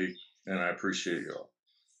everybody, and I appreciate you all.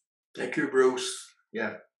 Thank you, Bruce.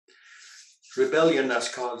 Yeah. Rebellion has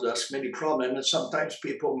caused us many problems, and sometimes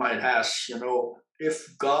people might ask, you know,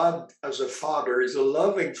 if God as a father is a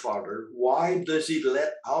loving father, why does he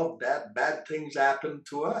let all that bad things happen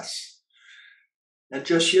to us? And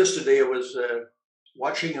just yesterday I was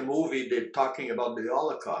watching a movie talking about the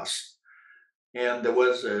Holocaust, and there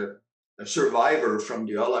was a survivor from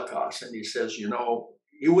the Holocaust, and he says, you know,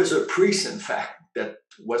 he was a priest, in fact, that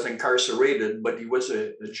was incarcerated, but he was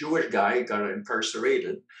a Jewish guy, got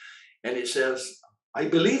incarcerated. And he says, I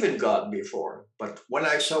believe in God before, but when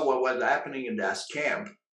I saw what was happening in that camp,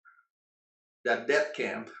 that death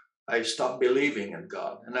camp, I stopped believing in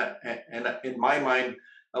God. And in my mind,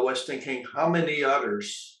 I was thinking, how many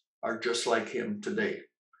others are just like him today?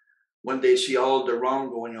 When they see all the wrong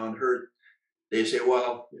going on earth, they say,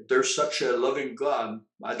 well, if there's such a loving God,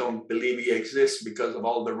 I don't believe he exists because of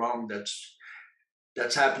all the wrong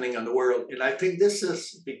that's happening in the world. And I think this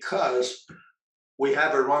is because we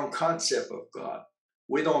have a wrong concept of God.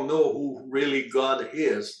 We don't know who really God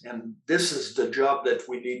is. And this is the job that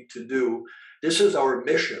we need to do. This is our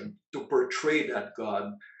mission, to portray that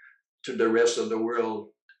God to the rest of the world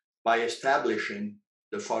by establishing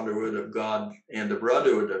the Fatherhood of God and the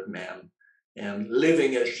Brotherhood of man and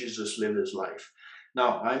living as Jesus lived his life.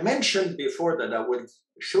 Now, I mentioned before that I would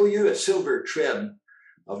show you a silver thread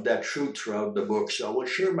of that truth throughout the book. So I will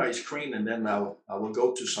share my screen and then I will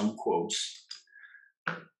go to some quotes.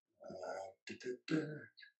 I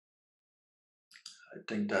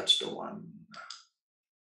think that's the one.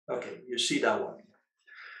 Okay, you see that one.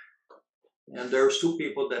 And there's two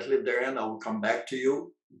people that live there, and I will come back to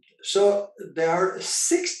you. So there are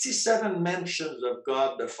 67 mentions of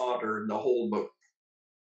God the Father in the whole book.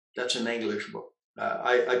 That's an English book.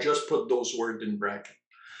 I just put those words in bracket.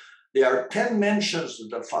 There are 10 mentions of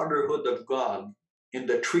the Fatherhood of God in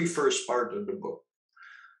the three first part of the book.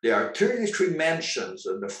 There are 33 mentions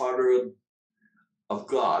of the Fatherhood of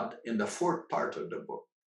God in the fourth part of the book.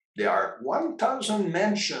 There are 1,000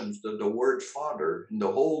 mentions of the word Father in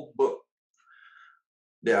the whole book.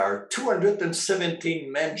 There are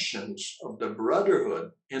 217 mentions of the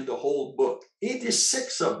Brotherhood in the whole book,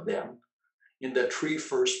 86 of them in the three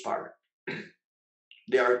first part.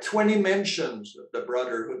 There are 20 mentions of the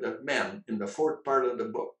Brotherhood of men in the fourth part of the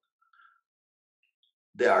book.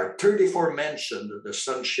 There are 34 mentions of the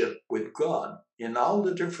sonship with God in all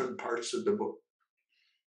the different parts of the book.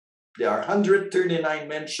 There are 139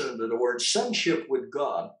 mentions of the word sonship with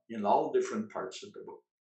God in all different parts of the book.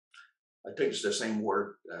 I think it's the same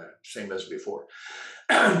word, same as before,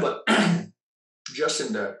 but just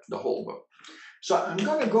in the whole book. So I'm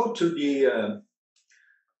going to go to the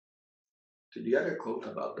other quote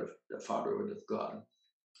about the Fatherhood of God.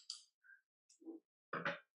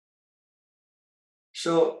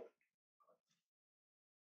 So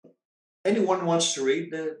anyone wants to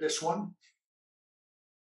read this one?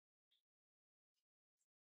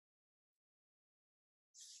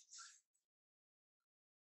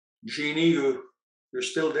 Jeannie, you're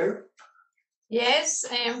still there? Yes,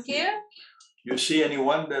 I am here. You see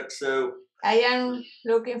anyone that's... I am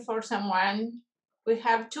looking for someone. We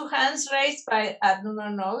have two hands raised, but I do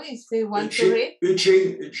not know if they want to read.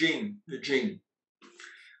 Eugene.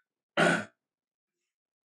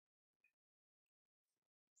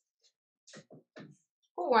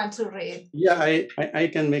 Who wants to read? Yeah, I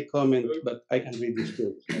can make comment, but I can read this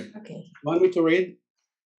too. Okay. Want me to read?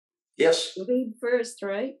 Yes. Read first,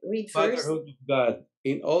 right? Read first. Fatherhood of God,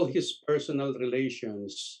 in all his personal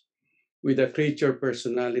relations with the creature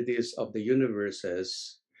personalities of the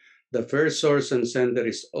universes, the first source and sender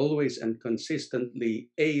is always and consistently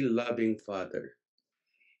a loving Father.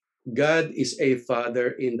 God is a Father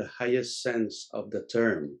in the highest sense of the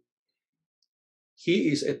term. He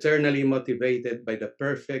is eternally motivated by the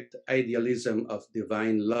perfect idealism of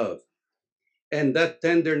divine love, and that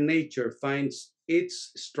tender nature finds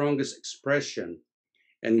its strongest expression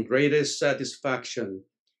and greatest satisfaction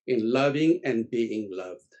in loving and being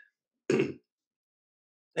loved.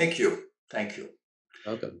 Thank you.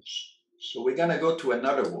 Welcome. So we're gonna go to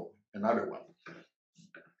another one.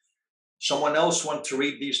 Someone else want to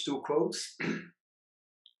read these two quotes?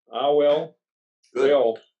 I will. Good.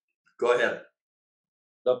 Will. Go ahead.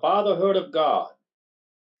 The fatherhood of God.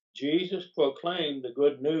 Jesus proclaimed the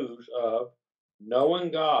good news of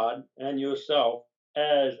knowing God and yourself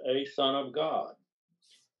as a son of God.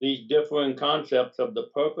 These differing concepts of the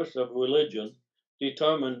purpose of religion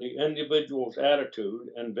determine the individual's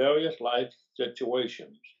attitude in various life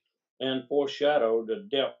situations and foreshadow the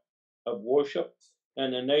depth of worship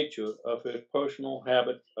and the nature of his personal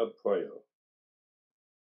habit of prayer.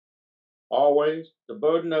 Always, the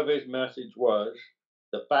burden of his message was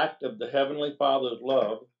the fact of the Heavenly Father's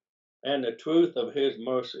love and the truth of his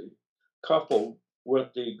mercy, coupled with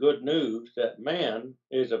the good news that man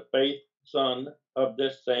is a faith son of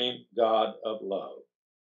this same God of love.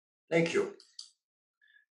 Thank you.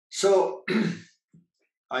 So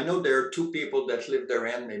I know there are two people that live there,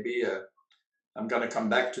 and maybe I'm going to come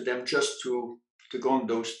back to them just to go on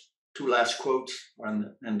those two last quotes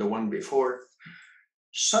and the one before.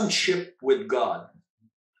 Sonship with God.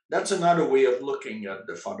 That's another way of looking at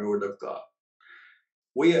the fatherhood of God.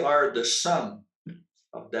 We are the son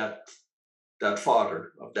of that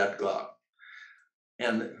Father, of that God.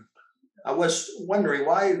 And I was wondering,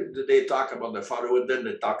 why do they talk about the fatherhood, then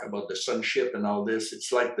they talk about the sonship and all this?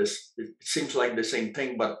 It's like this, it seems like the same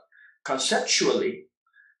thing, but conceptually,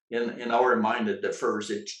 in our mind at the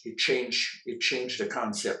first, it changed the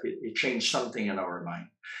concept. It changed something in our mind.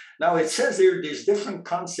 Now it says here, this different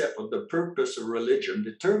concept of the purpose of religion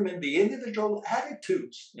determine the individual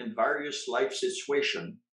attitudes in various life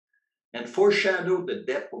situations and foreshadow the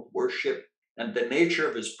depth of worship and the nature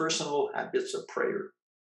of his personal habits of prayer.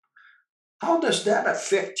 How does that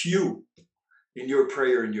affect you in your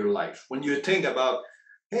prayer in your life? When you think about,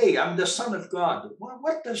 hey, I'm the son of God,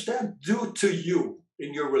 what does that do to you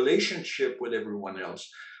in your relationship with everyone else?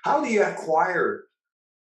 How do you acquire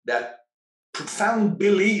that profound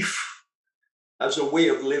belief as a way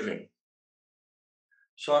of living?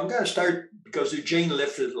 So I'm going to start, because Eugene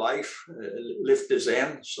lifted his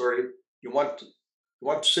hand. Sorry, you want to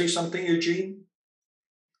say something, Eugene?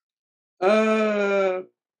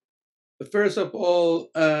 First of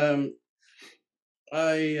all, I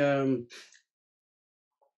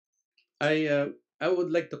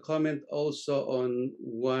would like to comment also on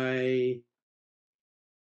why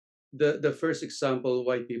the first example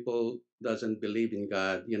why people doesn't believe in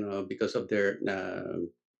God, because of their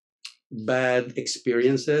bad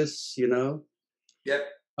experiences, Yep.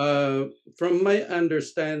 From my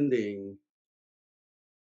understanding,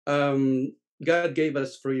 God gave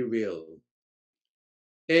us free will,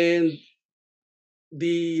 and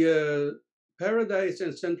the paradise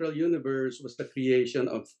and central universe was the creation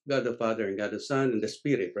of God the Father and God the Son and the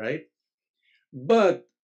Spirit, right? But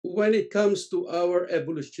when it comes to our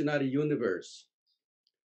evolutionary universe,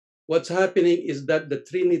 what's happening is that the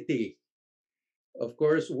Trinity, of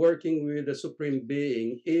course, working with the Supreme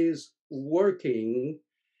Being, is working.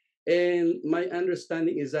 And my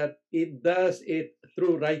understanding is that it does it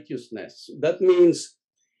through righteousness. That means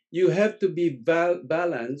you have to be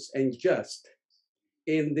balanced and just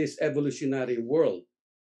in this evolutionary world.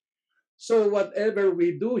 So whatever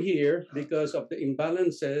we do here, because of the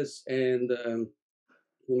imbalances and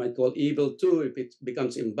we might call evil too, if it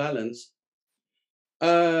becomes imbalanced,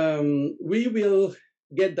 we will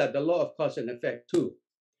get that, the law of cause and effect too.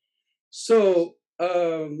 So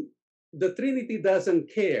the Trinity doesn't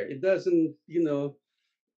care. It doesn't, no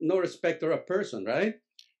respecter of person, right?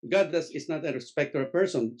 God is not a respecter of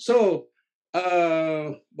person. So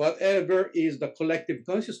whatever is the collective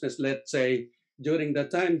consciousness, let's say, during the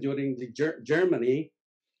time, during the Germany,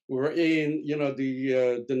 wherein,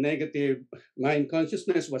 the negative mind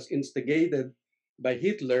consciousness was instigated by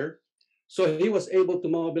Hitler. So he was able to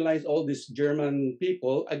mobilize all these German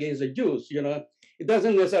people against the Jews, It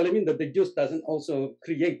doesn't necessarily mean that the Jews doesn't also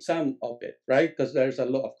create some of it, right? Because there's a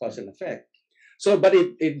law of cause and effect. So, but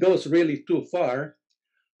it goes really too far.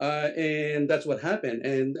 And that's what happened.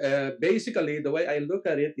 And basically, the way I look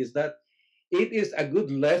at it is that it is a good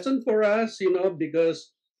lesson for us,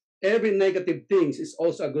 because every negative things is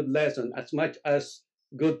also a good lesson as much as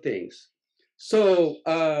good things. So,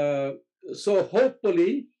 so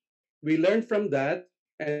hopefully we learn from that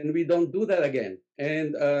and we don't do that again.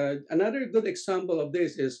 And another good example of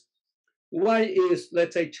this is, why is,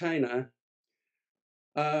 let's say, China,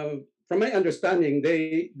 from my understanding,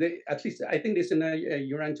 they at least I think this in a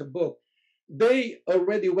Urantia book, they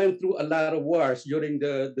already went through a lot of wars during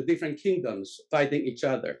the different kingdoms fighting each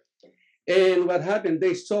other. And what happened,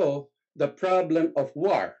 they saw the problem of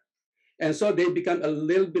war. And so they become a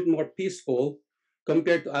little bit more peaceful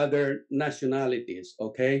compared to other nationalities.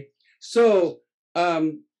 Okay, so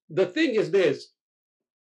the thing is this: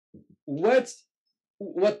 what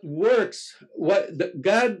works?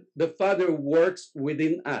 God the Father works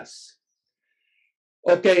within us.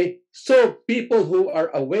 Okay, so people who are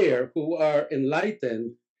aware, who are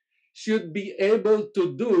enlightened, should be able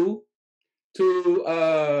to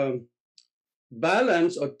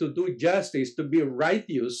balance or to do justice, to be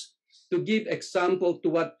righteous, to give example to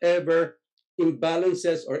whatever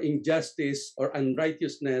imbalances or injustice or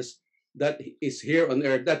unrighteousness that is here on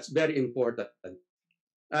earth. That's very important.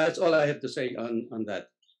 That's all I have to say on that.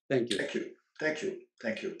 Thank you. Thank you. Thank you.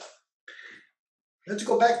 Thank you. Let's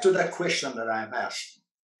go back to that question that I've asked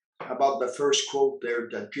about the first quote there,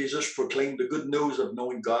 that Jesus proclaimed the good news of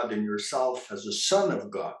knowing God and yourself as a son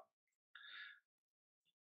of God.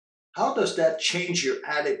 How does that change your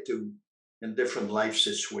attitude in different life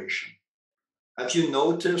situations? Have you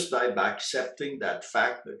noticed that by accepting that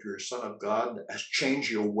fact that you're a son of God has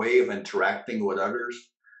changed your way of interacting with others,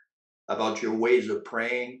 about your ways of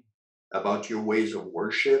praying, about your ways of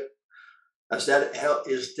worship? Is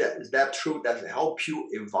that true? Does it help you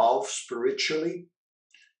evolve spiritually?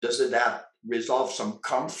 Does that resolve some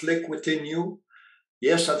conflict within you?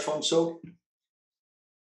 Yes, Alfonso?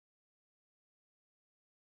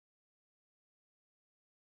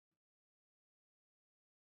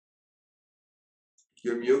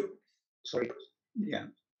 You're mute. Sorry. Yeah,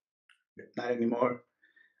 not anymore.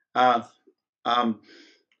 Hi,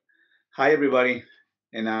 everybody,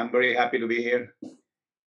 and I'm very happy to be here.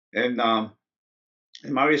 And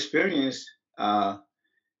in my experience about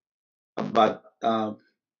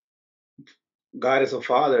God as a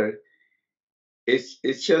father,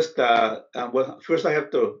 it's just well, first I have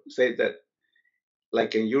to say that,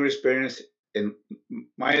 like in your experience, and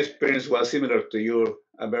my experience was similar to your,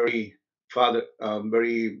 a very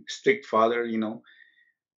very strict father, you know.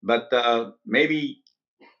 But maybe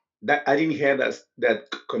that I didn't have that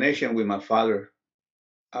connection with my father,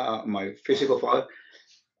 my physical father.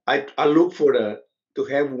 I look for to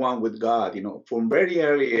have one with God, you know, from very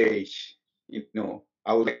early age. You know,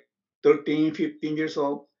 I was like 13, 15 years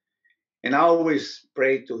old, and I always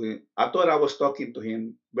prayed to him. I thought I was talking to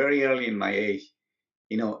him very early in my age,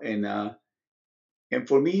 you know, and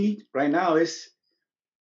for me right now it's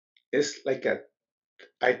like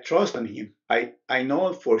I trust in him. I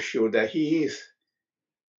know for sure that he's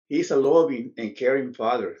a loving and caring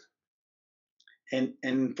father,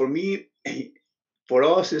 and for me, for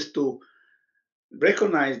us is to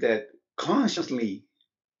recognize that consciously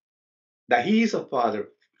that he is a father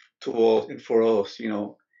to us and for us, you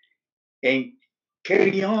know, and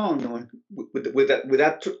carry on, you know, with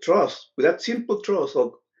that trust, with that simple trust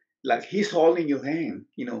of like he's holding your hand,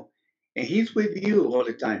 you know, and he's with you all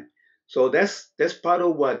the time. So that's part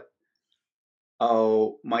of what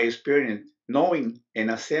my experience, knowing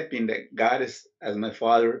and accepting that God is as my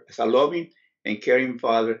father, as a loving and caring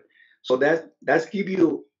father. So that's give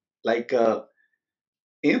you like a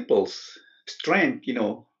impulse, strength, you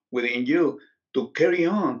know, within you to carry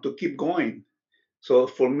on, to keep going. So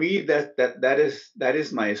for me, that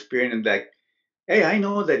is my experience. Like, hey, I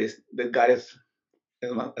know that God is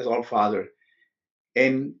our Father,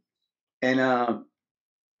 and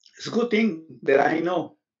it's a good thing that I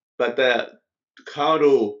know. But how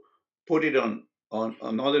to put it on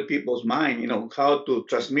other people's mind, you know, how to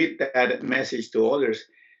transmit that message to others.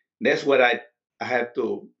 That's what I have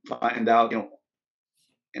to find out, you know,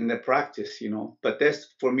 in the practice, you know. But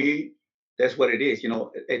that's for me, that's what it is, you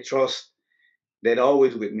know, a trust that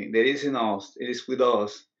always with me, that is in us, it is with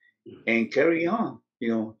us, and carry on, you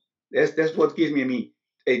know. That's what gives me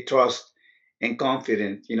a trust and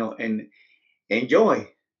confidence, you know, and joy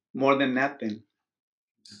more than nothing.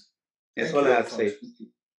 That's all I have to say.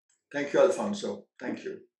 Thank you, Alfonso. Thank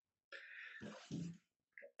you.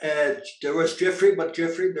 There was Jeffrey, but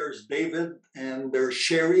Jeffrey, there's David, and there's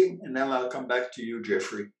Sherry, and then I'll come back to you,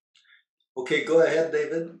 Jeffrey. Okay, go ahead,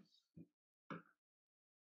 David.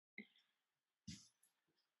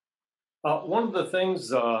 One of the things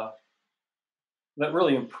that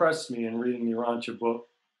really impressed me in reading the Urantia book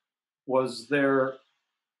was their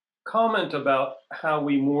comment about how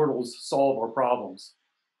we mortals solve our problems.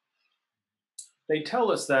 They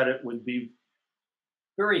tell us that it would be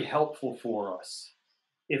very helpful for us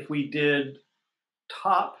if we did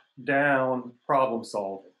top-down problem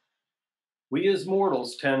solving. We as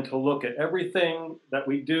mortals tend to look at everything that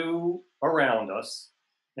we do around us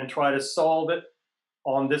and try to solve it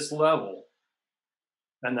on this level,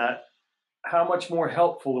 and that how much more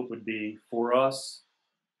helpful it would be for us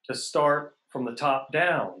to start from the top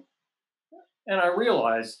down. And I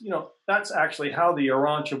realized, you know, that's actually how the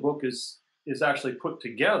Urantia book is is actually put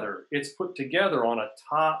together. It's put together on a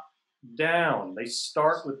top down. They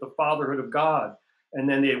start with the fatherhood of God, and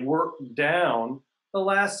then they work down. The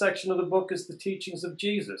last section of the book is the teachings of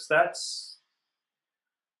Jesus.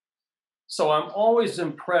 So I'm always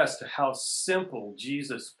impressed at how simple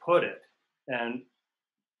Jesus put it. And,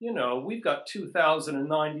 you know, we've got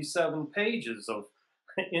 2,097 pages of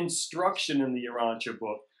instruction in the Urantia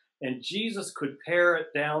book, and Jesus could pare it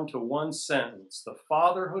down to one sentence: the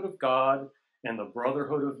fatherhood of God and the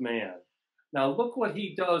brotherhood of man. Now look what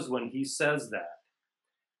he does when he says that.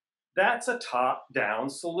 That's a top-down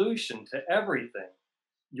solution to everything.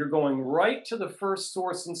 You're going right to the first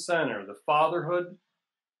source and center, the fatherhood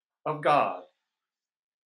of God.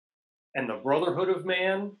 And the brotherhood of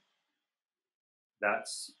man,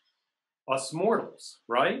 that's us mortals,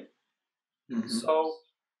 right? Mm-hmm. So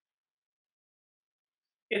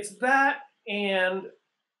it's that, and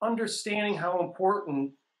understanding how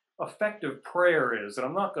important effective prayer is. And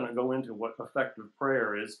I'm not going to go into what effective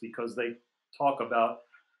prayer is, because they talk about,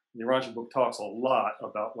 the Urantia book talks a lot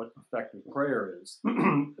about what effective prayer is.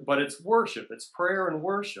 But it's worship, it's prayer and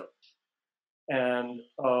worship. And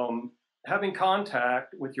having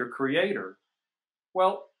contact with your Creator,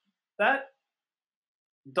 well, that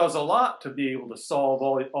does a lot to be able to solve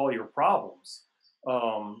all your problems,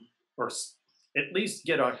 or at least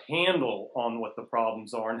get a handle on what the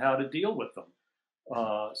problems are and how to deal with them.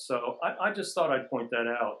 So I just thought I'd point that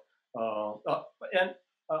out.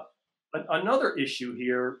 Another issue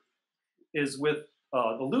here is with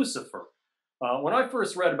the Lucifer. When I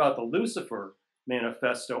first read about the Lucifer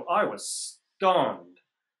manifesto, I was stunned.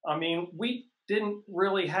 I mean, we didn't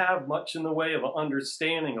really have much in the way of an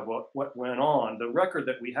understanding of what went on. The record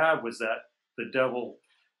that we have was that the devil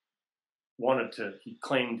he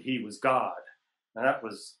claimed he was God. And that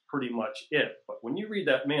was pretty much it. But when you read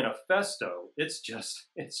that manifesto, it's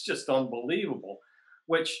just unbelievable,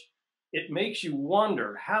 which it makes you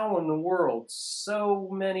wonder how in the world so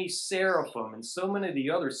many seraphim and so many of the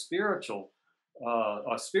other spiritual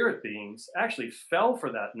spirit beings actually fell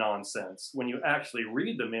for that nonsense. When you actually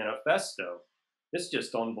read the manifesto, it's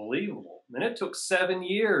just unbelievable. And it took 7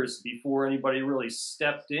 years before anybody really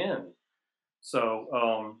stepped in.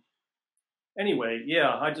 So anyway,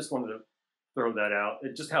 yeah, I just wanted to throw that out.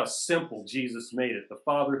 Just how simple Jesus made it. The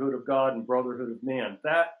fatherhood of God and brotherhood of man.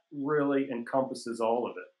 That really encompasses all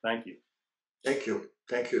of it. Thank you. Thank you.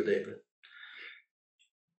 Thank you, David.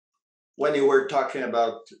 When you were talking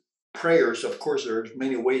about prayers, of course, there's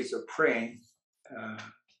many ways of praying.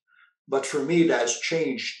 But for me, that's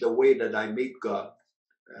changed the way that I meet God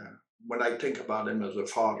when I think about him as a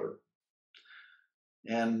father.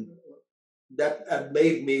 And that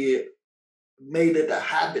made it a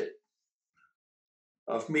habit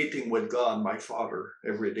of meeting with God, my Father,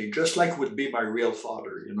 every day, just like would be my real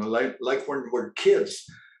father. You know, like when we're kids,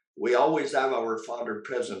 we always have our Father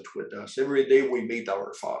present with us. Every day we meet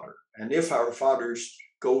our Father. And if our Father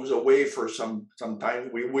goes away for some time,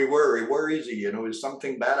 we worry, where is he? You know, is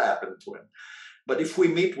something bad happened to him? But if we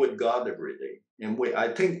meet with God every day, and I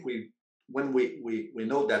think when we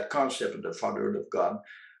know that concept of the fatherhood of God,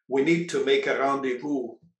 we need to make a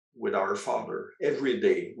rendezvous with our Father every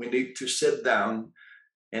day. We need to sit down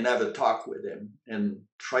and have a talk with him and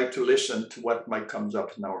try to listen to what might comes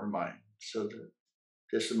up in our mind. So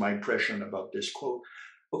this is my impression about this quote.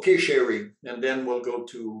 Okay, Sherry, and then we'll go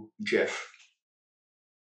to Jeff.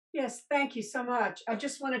 Yes, thank you so much. I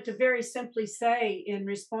just wanted to very simply say, in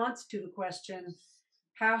response to the question,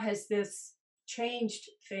 how has this changed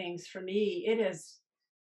things for me? It is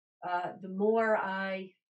the more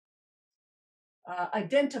I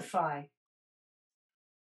identify,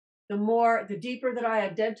 the deeper that I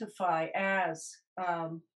identify as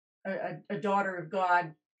a daughter of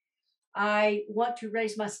God, I want to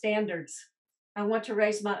raise my standards. I want to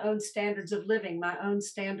raise my own standards of living, my own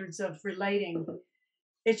standards of relating.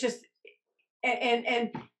 It's just,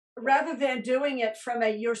 and rather than doing it from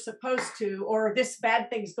a you're supposed to, or this bad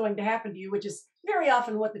thing's going to happen to you, which is very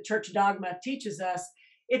often what the church dogma teaches us,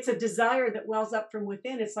 it's a desire that wells up from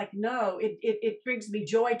within. It's like, no, it brings me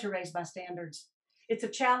joy to raise my standards. It's a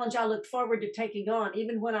challenge I look forward to taking on,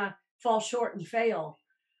 even when I fall short and fail.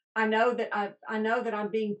 I know that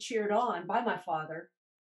I'm being cheered on by my Father,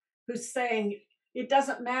 who's saying, it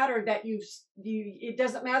doesn't matter that it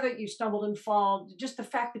doesn't matter that you stumbled and fall. Just the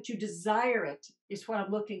fact that you desire it is what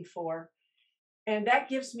I'm looking for. And that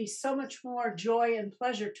gives me so much more joy and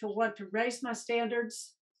pleasure to want to raise my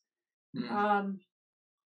standards.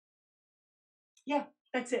 Yeah,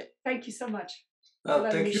 that's it. Thank you so much for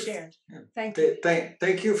letting me share. Thank you.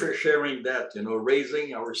 Thank you for sharing that, you know,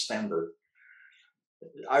 raising our standard.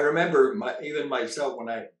 I remember even myself when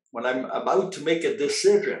when I'm about to make a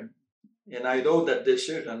decision, and I know that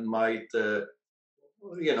decision might,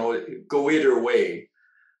 go either way,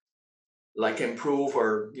 like improve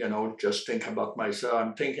or, just think about myself.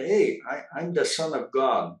 I'm thinking, hey, I'm the son of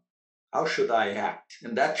God. How should I act?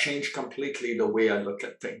 And that changed completely the way I look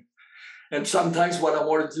at things. And sometimes what I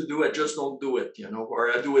wanted to do, I just don't do it,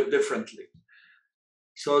 or I do it differently.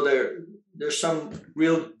 So there's some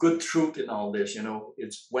real good truth in all this,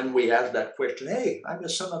 It's when we ask that question, hey, I'm the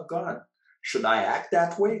son of God. Should I act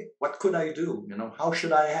that way? What could I do? How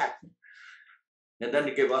should I act? And then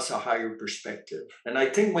to give us a higher perspective. And I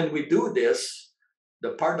think when we do this,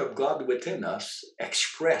 the part of God within us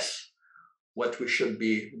express what we should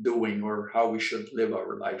be doing or how we should live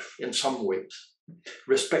our life in some ways,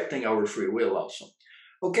 respecting our free will also.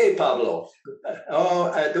 Okay, Pablo.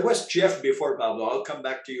 There was Jeff before Pablo. I'll come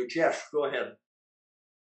back to you. Jeff, go ahead.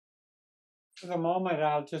 For the moment,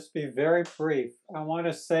 I'll just be very brief. I want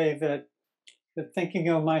to say that thinking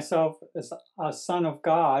of myself as a son of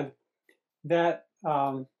God, that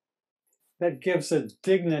gives a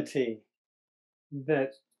dignity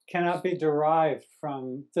that cannot be derived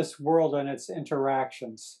from this world and its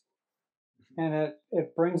interactions. And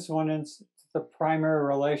it brings one into the primary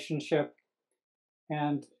relationship,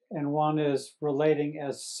 and one is relating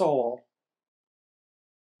as soul.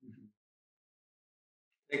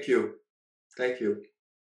 Thank you. Thank you.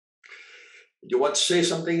 You want to say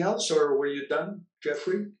something else, or were you done,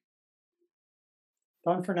 Jeffrey?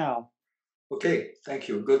 Done for now. Okay, thank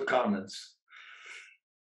you. Good comments.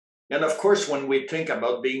 And of course, when we think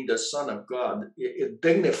about being the Son of God, it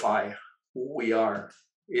dignifies who we are.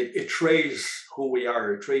 It traces who we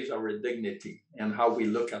are. It traces our dignity and how we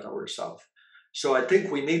look at ourselves. So I think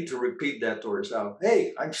we need to repeat that to ourselves.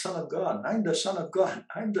 Hey, I'm Son of God. I'm the Son of God.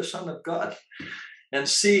 I'm the Son of God. And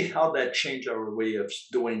see how that changed our way of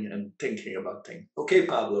doing and thinking about things. Okay,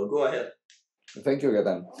 Pablo, go ahead. Thank you,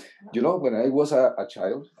 Gaétan. When I was a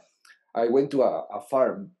child, I went to a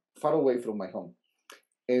farm far away from my home.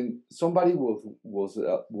 And somebody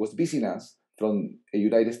was visiting us from the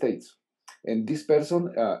United States. And this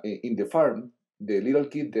person in the farm, the little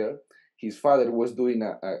kid there, his father was doing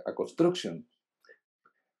a construction.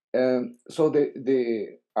 And so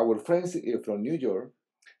our friends from New York,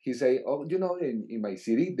 he said, oh, in my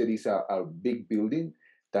city, there is a big building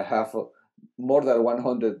that have more than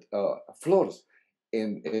 100 floors.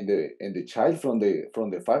 And the child from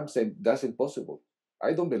the farm said, that's impossible.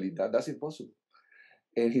 I don't believe that. That's impossible.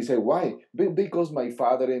 And he said, why? Because my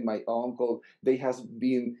father and my uncle, they has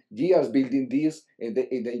been years building this, and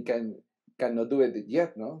they cannot do it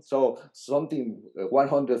yet, no? So something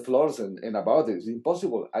 100 floors and about it is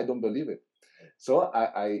impossible. I don't believe it. So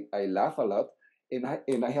I laugh a lot, and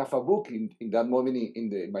I have a book in that moment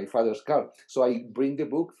in my father's car. So I bring the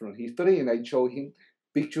book from history, and I show him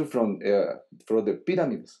picture from the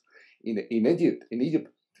pyramids in Egypt.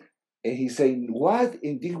 And he said, what?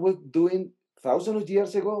 And this was doing thousands of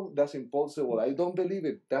years ago? That's impossible. I don't believe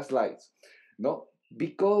it. That's lies. No,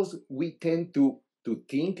 because we tend to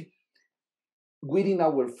think within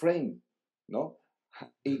our frame, no,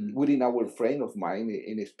 within our frame of mind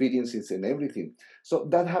and experiences and everything. So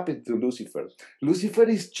that happened to Lucifer. Lucifer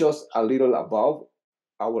is just a little above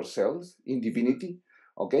ourselves in divinity.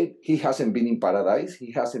 Okay, he hasn't been in paradise.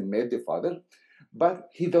 He hasn't met the Father, but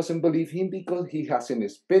he doesn't believe him because he hasn't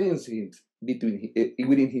experienced it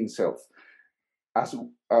within himself.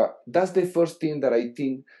 That's the first thing that I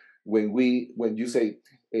think when you say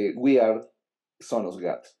we are sons of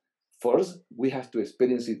God. First, we have to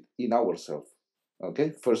experience it in ourselves.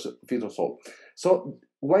 Okay, first of all. So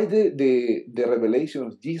why the revelation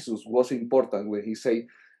of Jesus was important when he said,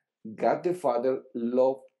 God the Father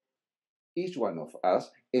loved each one of us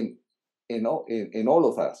and all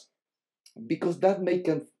of us, because that make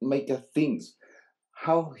us think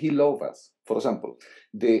how he loves us. For example,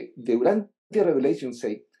 the Urantia revelation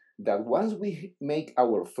say that once we make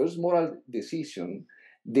our first moral decision,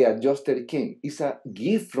 the adjuster came. It's a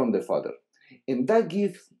gift from the Father, and that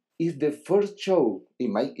gift is the first show,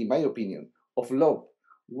 in my opinion, of love.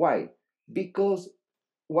 Why? Because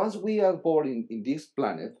once we are born in this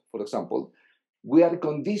planet, for example, we are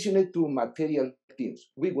conditioned to material things.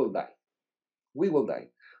 We will die. We will die.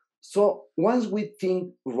 So once we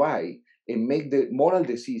think right and make the moral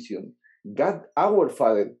decision, God, our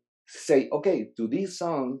Father, say, okay, to this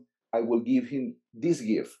son, I will give him this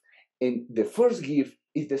gift. And the first gift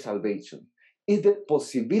is the salvation, is the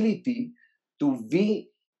possibility to be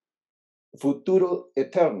futuro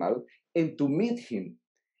eternal and to meet him.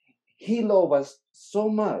 He loves us so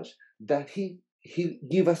much that he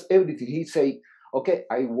give us everything. He say, okay,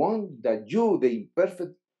 I want that you, the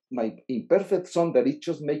imperfect my imperfect son that is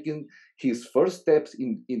just making his first steps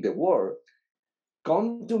in the world,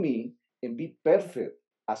 come to me and be perfect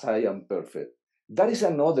as I am perfect. That is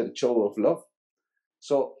another show of love.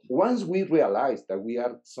 So once we realize that we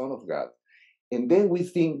are son of God, and then we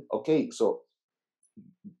think, okay, so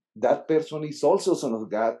that person is also son of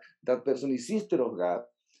God, that person is sister of God.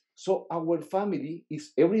 So our family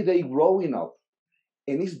is every day growing up,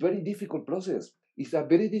 and it's very difficult process. It's a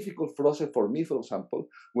very difficult process for me, for example,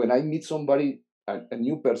 when I meet somebody, a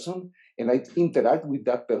new person, and I interact with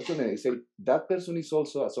that person, and I say, that person is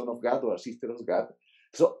also a son of God or a sister of God.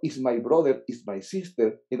 So it's my brother, it's my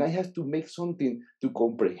sister, and I have to make something to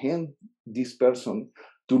comprehend this person,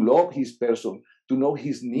 to love his person, to know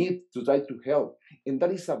his need, to try to help. And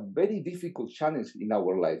that is a very difficult challenge in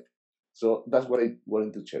our life. So that's what I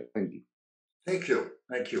wanted to share. Thank you. Thank you.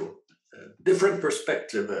 Thank you. Different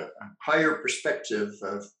perspective, a higher perspective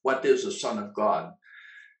of what is a son of God.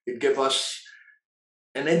 It gives us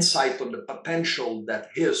an insight on the potential that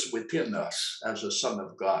is within us as a son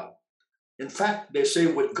of God. In fact, they say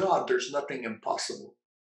with God, there's nothing impossible.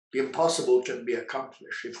 The impossible can be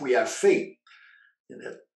accomplished if we have faith in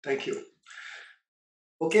it. Thank you.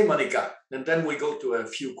 Okay, Monica, and then we go to a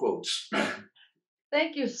few quotes.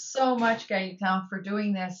 Thank you so much, Gaétan, for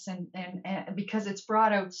doing this, and because it's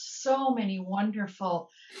brought out so many wonderful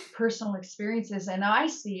personal experiences, and I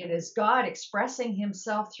see it as God expressing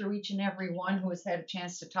himself through each and every one who has had a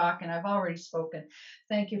chance to talk, and I've already spoken.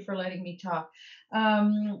 Thank you for letting me talk.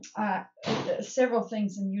 Several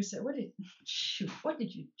things, and you said, what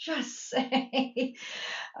did you just say?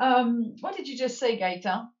 What did you just say,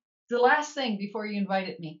 Gaétan? The last thing before you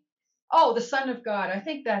invited me. Oh, the Son of God. I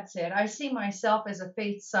think that's it. I see myself as a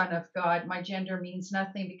faith son of God. My gender means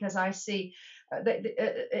nothing because I see,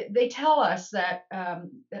 they tell us that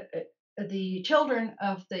the children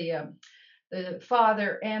of the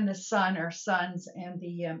Father and the Son are sons, and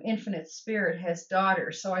the infinite Spirit has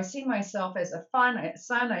daughters. So I see myself as a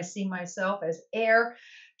son. I see myself as heir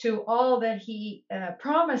to all that he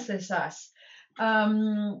promises us.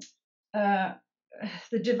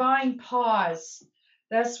 The divine pause.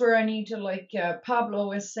 That's where I need to, like Pablo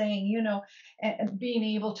was saying, you know, and being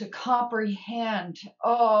able to comprehend.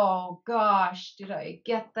 Oh, gosh, did I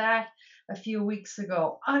get that a few weeks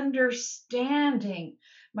ago? Understanding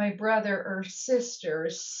my brother or sister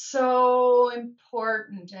is so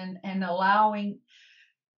important, and allowing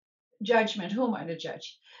judgment. Who am I to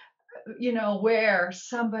judge? You know, where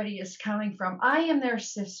somebody is coming from. I am their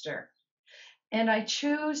sister, and I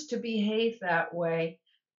choose to behave that way.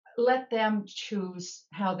 Let them choose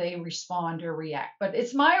how they respond or react. But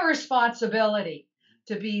it's my responsibility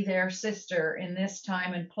to be their sister in this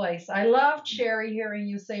time and place. I loved, Sherry, hearing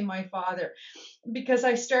you say my father, because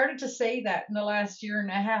I started to say that in the last year and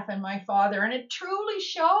a half, and my father, and it truly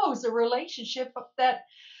shows a relationship that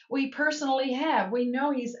we personally have. We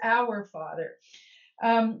know he's our father.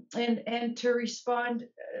 And to respond,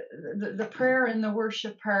 the prayer and the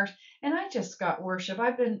worship part, and I just got worship.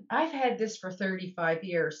 I've had this for 35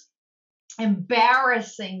 years.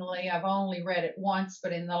 Embarrassingly, I've only read it once,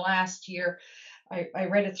 but in the last year, I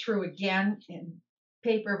read it through again in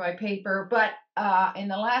paper by paper. But in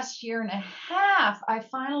the last year and a half, I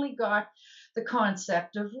finally got the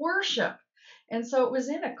concept of worship. And so it was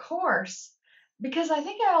in a course, because I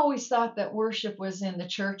think I always thought that worship was in the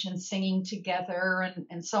church and singing together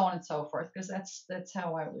and so on and so forth, because that's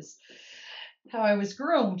how I was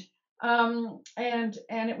groomed. And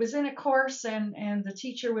it was in a course, and the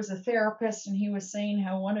teacher was a therapist, and he was saying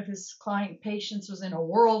how one of his client patients was in a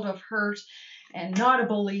world of hurt and not a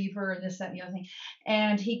believer, and this, that, and the other thing.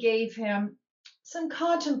 And he gave him some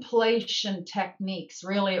contemplation techniques.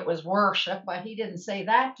 Really, it was worship, but he didn't say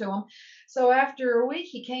that to him. So after a week,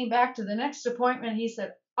 he came back to the next appointment. He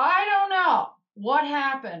said, I don't know what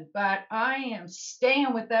happened, but I am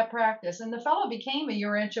staying with that practice. And the fellow became a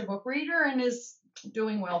Urantia book reader and is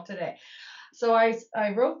doing well today. So I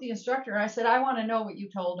wrote the instructor, and I said, I want to know what you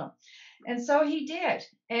told him. And so he did.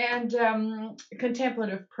 And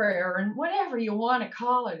contemplative prayer, and whatever you want to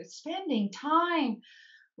call it, it's spending time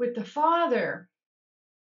with the Father.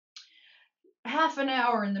 Half an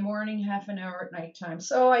hour in the morning, half an hour at nighttime.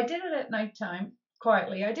 So I did it at nighttime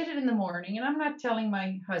quietly. I did it in the morning, and I'm not telling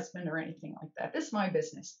my husband or anything like that. This is my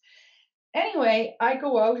business. Anyway, I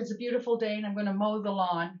go out. It's a beautiful day, and I'm going to mow the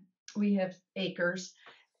lawn. We have acres.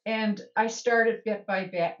 And I started bit by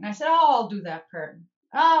bit. And I said, oh, I'll do that part.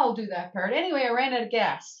 I'll do that part. Anyway, I ran out of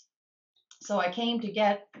gas. So I came to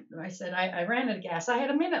I said, I ran out of gas. I had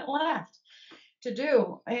a minute left to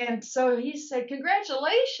do. And so he said,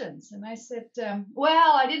 congratulations. And I said,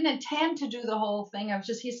 well, I didn't intend to do the whole thing.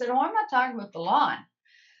 He said, oh, I'm not talking about the lawn.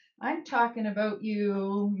 I'm talking about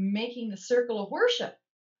you making the circle of worship.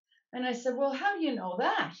 And I said, well, how do you know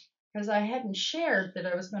that? Because I hadn't shared that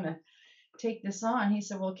I was going to take this on. He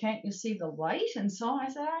said, well, can't you see the light? And so I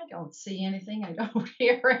said, I don't see anything. I don't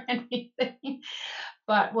hear anything.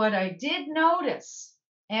 But what I did notice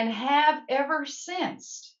and have ever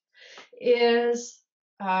since is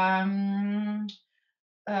a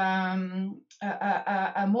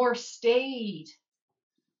more staid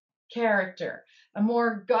character, a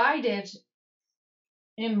more guided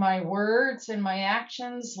in my words and my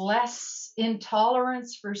actions, less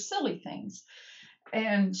intolerance for silly things.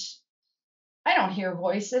 And I don't hear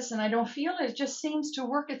voices and I don't feel it. It just seems to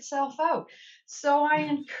work itself out. So I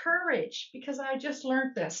encourage, because I just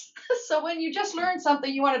learned this. So when you just learn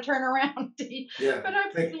something, you want to turn around. Yeah. But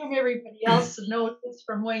I presume everybody else knows this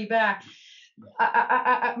from way back.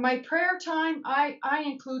 My prayer time, I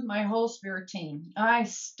include my whole spirit team. I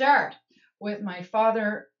start with my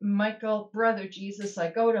father, Michael, brother Jesus. I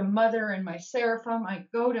go to mother and my seraphim. I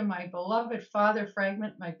go to my beloved father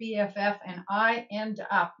fragment, my BFF, and I end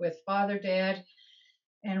up with father, dad,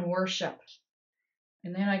 and worship.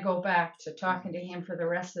 And then I go back to talking to him for the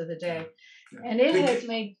rest of the day. And it has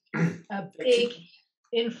made a big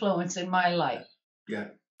influence in my life. Yeah.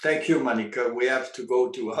 Thank you, Monica. We have to go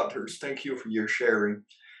to others. Thank you for your sharing.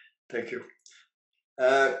 Thank you.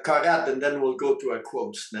 Karat, and then we'll go to our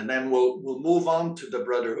quotes, and then we'll move on to the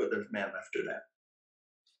Brotherhood of Men after that.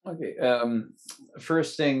 Okay.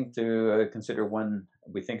 First thing to consider when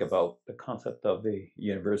we think about the concept of the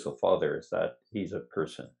universal father is that he's a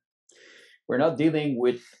person. We're not dealing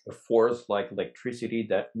with a force like electricity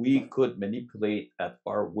that we could manipulate at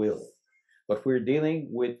our will, but we're dealing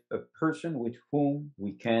with a person with whom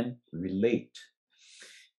we can relate.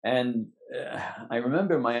 And I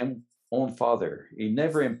remember my own father. He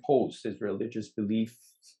never imposed his religious belief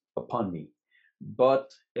upon me,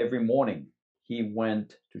 but every morning he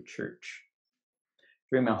went to church.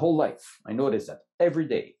 During my whole life, I noticed that every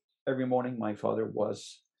day, every morning, my father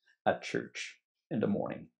was at church in the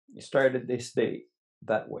morning. He started this day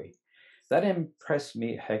that way. That impressed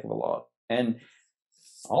me a heck of a lot. And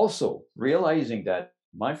also realizing that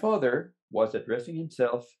my father was addressing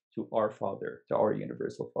himself to our Father, to our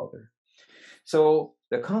universal Father. So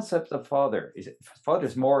the concept of Father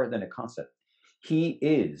is more than a concept. He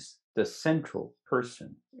is the central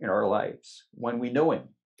person in our lives. When we know him,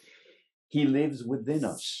 he lives within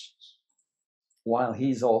us, while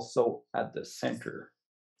he's also at the center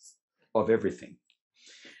of everything.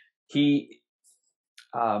 He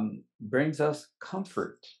brings us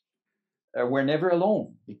comfort. We're never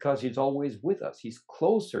alone because he's always with us. He's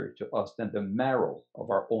closer to us than the marrow of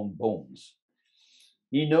our own bones.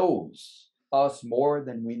 He knows us more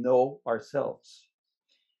than we know ourselves.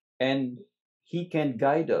 And he can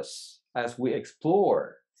guide us as we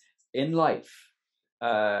explore in life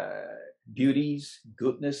beauties,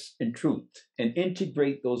 goodness, and truth, and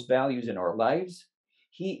integrate those values in our lives.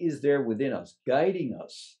 He is there within us, guiding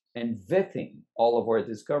us and vetting all of our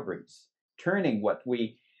discoveries, turning what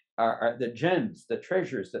we are the gems, the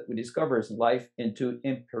treasures that we discover in life into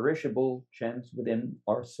imperishable gems within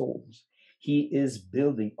our souls. He is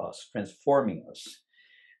building us, transforming us.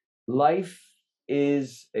 Life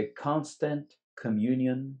is a constant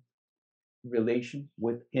communion relation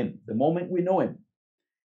with him. The moment we know him,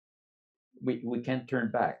 we can't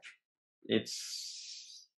turn back.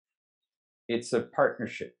 It's a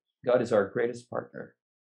partnership. God is our greatest partner.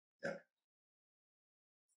 Yeah.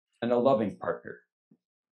 And a loving partner.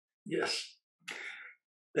 Yes.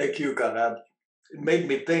 Thank you, Conrad. It made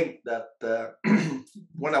me think that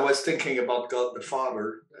when I was thinking about God the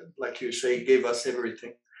Father, like you say, he gave us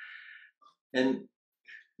everything. And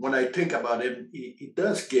when I think about him, he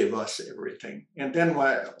does give us everything. And then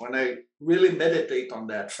when I really meditate on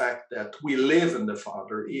that fact that we live in the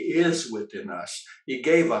Father, he is within us. He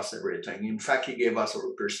gave us everything. In fact, he gave us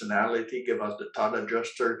our personality, he gave us the thought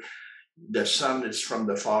adjuster. The Son is from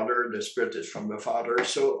the Father, the Spirit is from the Father.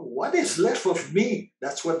 So what is left of me?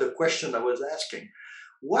 That's what the question I was asking.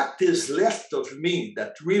 What is left of me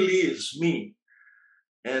that really is me?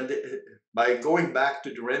 And by going back to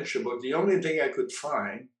the Urantia book, the only thing I could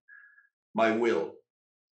find, my will.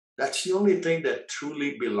 That's the only thing that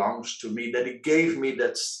truly belongs to me, that he gave me,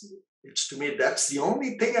 it's to me, that's the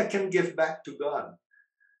only thing I can give back to God.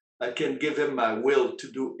 I can give him my will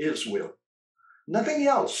to do his will. Nothing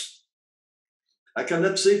else. I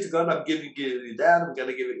cannot say to God, I'm giving you that, I'm going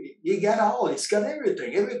to give it. He got all, he's got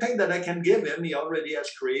everything. Everything that I can give him, he already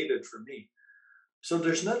has created for me. So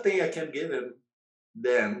there's nothing I can give him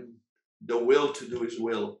than the will to do his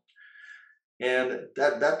will. And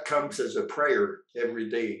that comes as a prayer every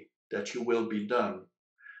day, that your will be done.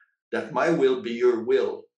 that my will be your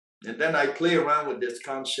will. And then I play around with this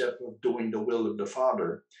concept of doing the will of the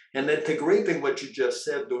Father and integrating what you just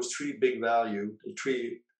said, those three big values,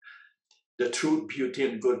 the truth, beauty,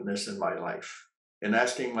 and goodness in my life. And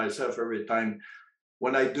asking myself every time,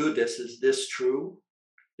 when I do this, is this true?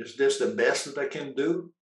 Is this the best that I can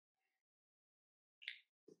do?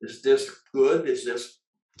 Is this good? Is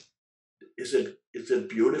it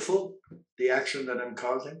beautiful, the action that I'm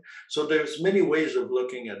causing? So there's many ways of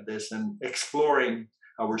looking at this and exploring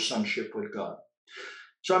our sonship with God.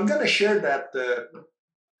 So I'm going to share that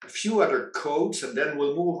a few other quotes, and then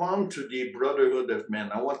we'll move on to the Brotherhood of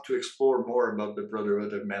Men. I want to explore more about the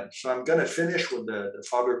Brotherhood of Men. So I'm going to finish with the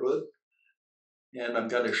Fatherhood, and I'm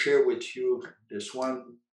going to share with you this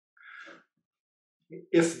one.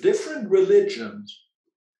 If different religions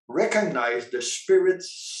recognize the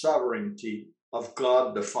Spirit's sovereignty of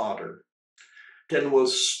God the Father, then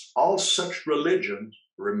will all such religions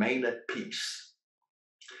remain at peace.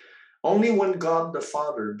 Only when God the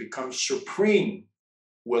Father becomes supreme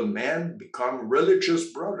will men become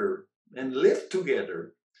religious brothers and live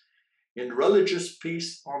together in religious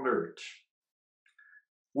peace on earth.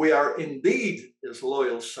 We are indeed his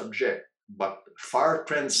loyal subject, but far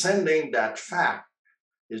transcending that fact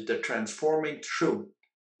is the transforming truth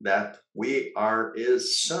that we are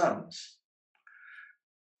his sons.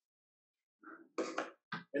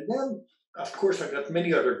 And then, of course, I got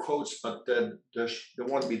many other quotes, but there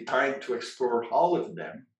won't be time to explore all of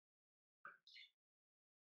them.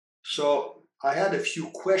 So I had a few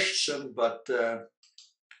questions, but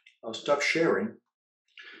I'll stop sharing.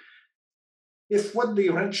 If what the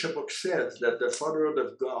Urantia book says, that the Fatherhood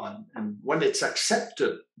of God, and when it's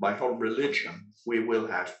accepted by our religion, we will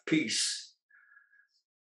have peace,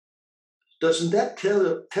 doesn't that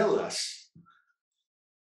tell us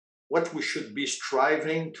what we should be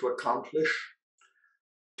striving to accomplish,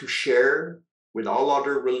 to share with all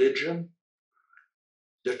other religion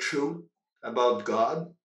the truth about God,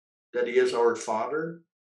 that he is our Father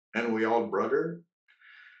and we all brother?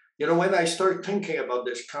 You know, when I start thinking about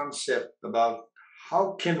this concept about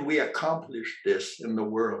how can we accomplish this in the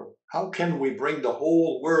world, how can we bring the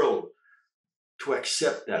whole world to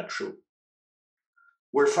accept that truth?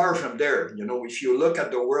 We're far from there. You know, if you look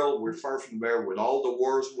at the world, we're far from there with all the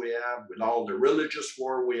wars we have, with all the religious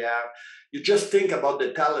war we have. You just think about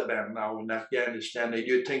the Taliban now in Afghanistan, and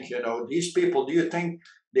you think, you know, these people, do you think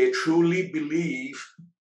they truly believe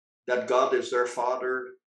that God is their Father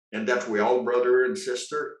and that we're all brother and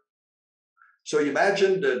sister? So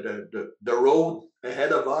imagine the road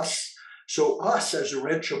ahead of us. So us as a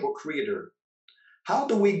Urantia book reader, how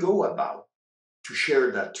do we go about to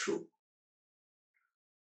share that truth?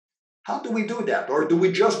 How do we do that? Or do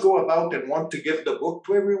we just go about and want to give the book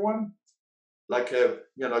to everyone? Like, you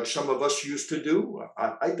know, some of us used to do.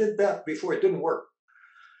 I did that before, it didn't work.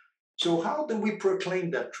 So how do we proclaim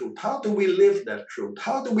that truth? How do we live that truth?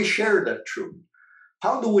 How do we share that truth?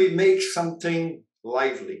 How do we make something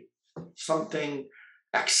lively, something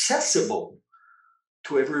accessible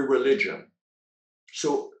to every religion?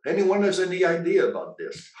 So anyone has any idea about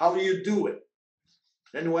this? How do you do it?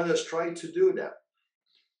 Anyone has tried to do that?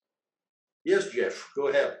 Yes, Jeff, go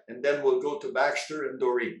ahead. And then we'll go to Baxter and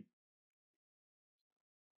Doreen.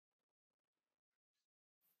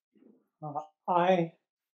 I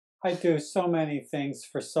do so many things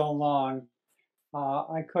for so long.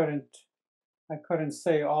 I couldn't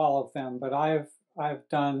say all of them, but I've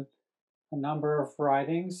done a number of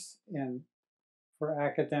writings for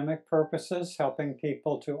academic purposes, helping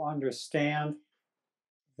people to understand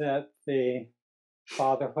that the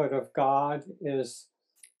Fatherhood of God is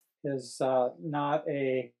not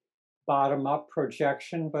a bottom-up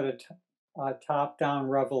projection, but a top-down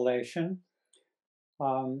revelation.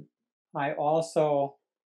 I also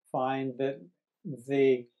find that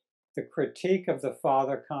the critique of the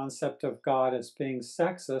father concept of God as being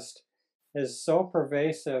sexist is so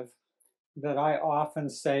pervasive that I often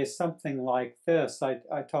say something like this.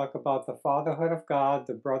 I talk about the fatherhood of God,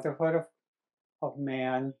 the brotherhood of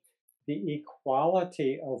man, the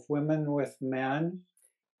equality of women with men,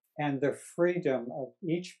 and the freedom of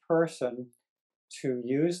each person to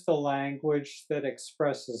use the language that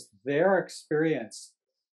expresses their experience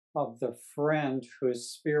of the friend whose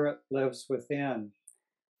spirit lives within.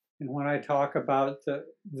 And when I talk about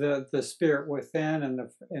the spirit within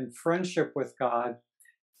and friendship with God,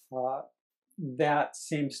 that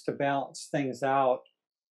seems to balance things out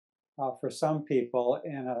for some people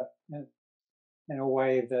in a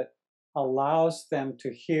way that allows them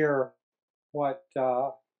to hear what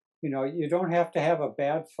you know. You don't have to have a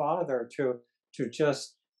bad father to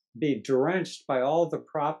just be drenched by all the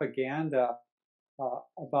propaganda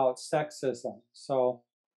about sexism. So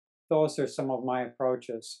those are some of my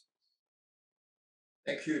approaches.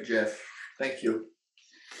 Thank you, Jeff. Thank you.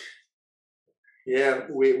 Yeah,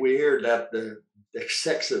 we hear that the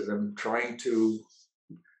sexism trying to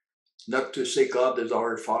not to say God is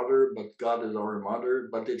our father, but God is our mother.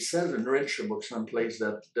 But it says in Urantia book someplace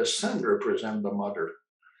that the son represents the mother.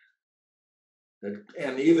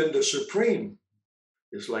 And even the supreme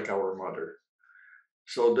is like our mother.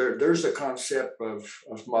 So there's a concept of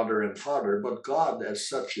mother and father, but God as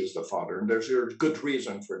such is the father. And there's a good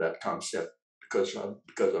reason for that concept because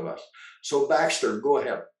of us. So Baxter, go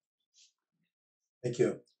ahead. Thank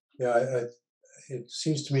you. Yeah, it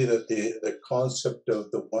seems to me that the concept of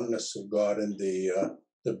the oneness of God and the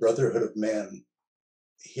brotherhood of man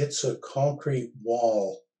hits a concrete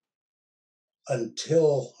wall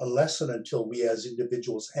unless and until we as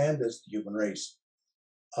individuals and as the human race,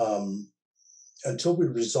 until we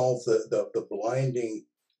resolve the blinding,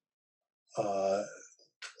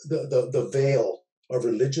 the veil of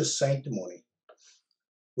religious sanctimony,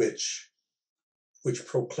 which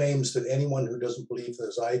proclaims that anyone who doesn't believe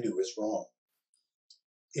as I do is wrong.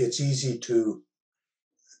 It's easy to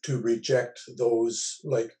reject those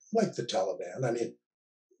like the Taliban. I mean,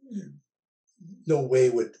 no way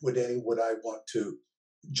would I want to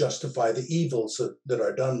justify the evils that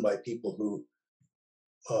are done by people who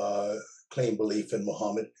claim belief in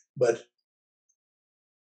Muhammad, but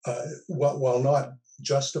while not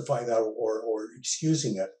justifying that or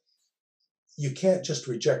excusing it, you can't just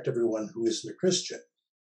reject everyone who isn't a Christian.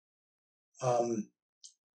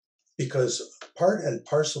 Because part and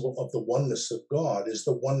parcel of the oneness of God is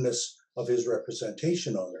the oneness of his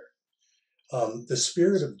representation on earth. The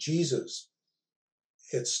spirit of Jesus,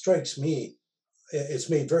 it strikes me, it's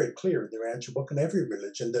made very clear in the Urantia book and every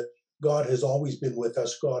religion that God has always been with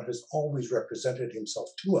us. God has always represented himself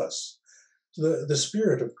to us. The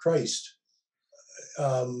spirit of Christ,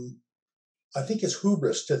 I think it's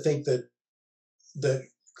hubris to think that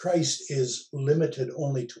Christ is limited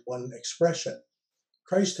only to one expression.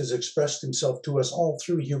 Christ has expressed himself to us all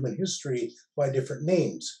through human history by different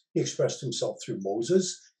names. He expressed himself through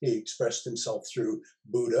Moses. He expressed himself through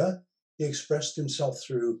Buddha. He expressed himself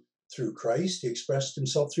through Christ. He expressed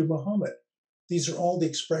himself through Muhammad. These are all the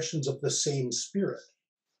expressions of the same spirit.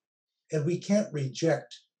 And we can't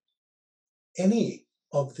reject any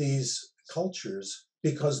of these cultures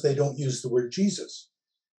because they don't use the word Jesus.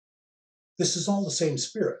 This is all the same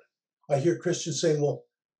spirit. I hear Christians saying, well,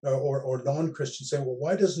 or non-Christians saying, well,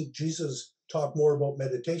 why doesn't Jesus talk more about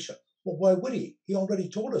meditation? Well, why would he? He already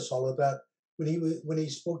told us all of that when he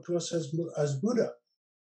spoke to us as Buddha.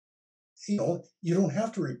 You know, you don't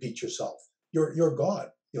have to repeat yourself. You're God.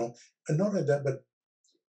 You know, and not only that, but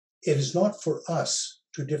it is not for us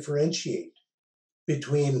to differentiate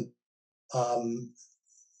between God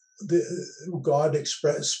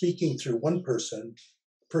speaking through one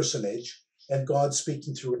personage and God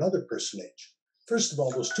speaking through another personage. First of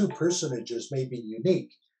all, those two personages may be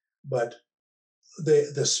unique, but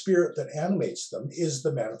the spirit that animates them is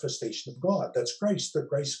the manifestation of God. That's Christ, the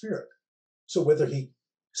Christ spirit. So whether he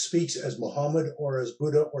speaks as Muhammad or as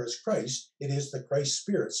Buddha or as Christ, it is the Christ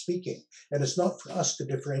spirit speaking. And it's not for us to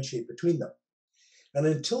differentiate between them. And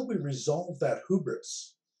until we resolve that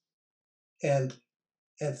hubris and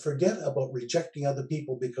forget about rejecting other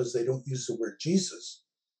people because they don't use the word Jesus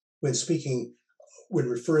when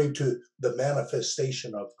referring to the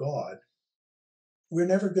manifestation of God, we're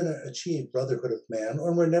never going to achieve brotherhood of man,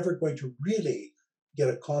 or we're never going to really get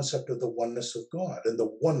a concept of the oneness of God and the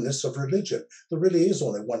oneness of religion. There really is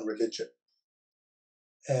only one religion.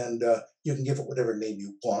 And you can give it whatever name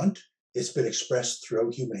you want. It's been expressed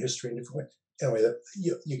throughout human history in different ways. Anyway,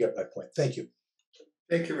 you get my point. Thank you.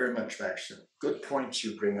 Thank you very much, Baxter. Good points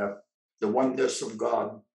you bring up. The oneness of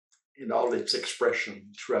God in all its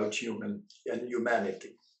expression throughout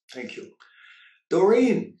humanity. Thank you.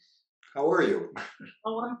 Doreen, how are you?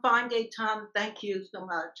 Oh, I'm fine, Gaétan. Thank you so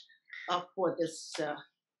much for this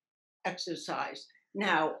exercise.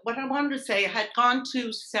 Now, what I wanted to say, I had gone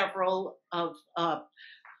to several of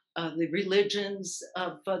the religions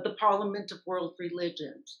of the Parliament of World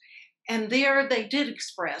Religions, and there they did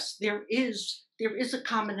express there is a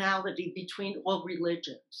commonality between all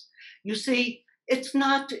religions. You see, it's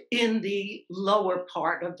not in the lower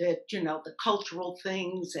part of it, you know, the cultural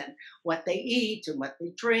things and what they eat and what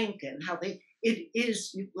they drink and how it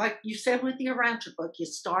is, like you said with the Urantia book, you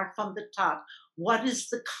start from the top. What is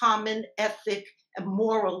the common ethic and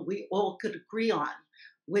moral we all could agree on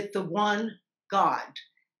with the one God?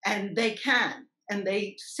 And they can, and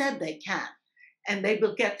they said they can. And they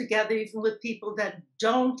will get together even with people that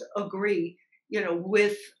don't agree,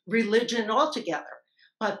 with religion altogether.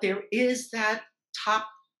 But there is that top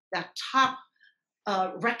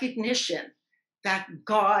recognition that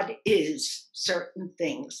God is certain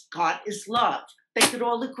things. God is love. They could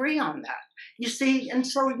all agree on that. You see, and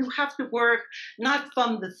so you have to work not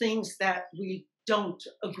from the things that we don't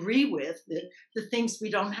agree with, the things we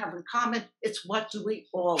don't have in common. It's what do we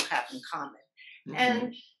all have in common. Mm-hmm.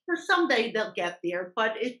 And someday they'll get there,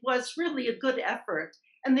 but it was really a good effort.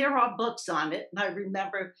 And there are books on it. And I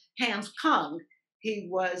remember Hans Kung, he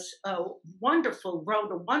wrote a wonderful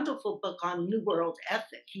book on New World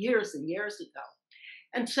ethic years and years ago.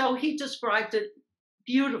 And so he described it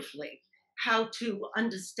beautifully, how to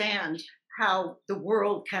understand how the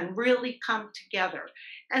world can really come together.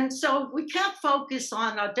 And so we can't focus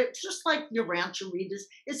on, just like Urantia readers,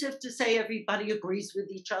 as if to say everybody agrees with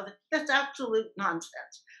each other. That's absolute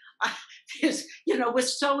nonsense. We're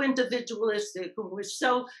so individualistic and we're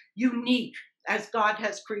so unique as God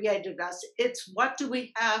has created us. It's what do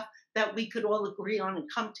we have that we could all agree on and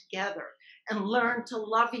come together and learn to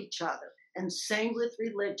love each other. And same with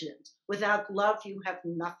religions. Without love, you have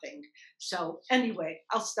nothing. So anyway,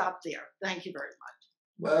 I'll stop there. Thank you very much.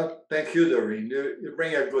 Well, thank you, Doreen. You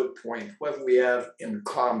bring a good point. What we have in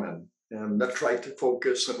common, and not try to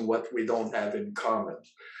focus on what we don't have in common.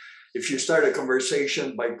 If you start a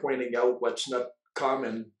conversation by pointing out what's not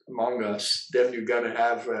common among us, then you're going to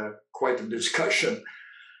have quite a discussion,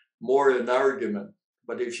 more an argument.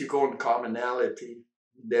 But if you go in commonality,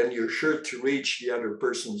 then you're sure to reach the other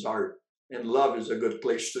person's heart. And love is a good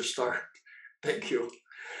place to start. Thank you.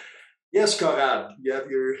 Yes, Conrad, you have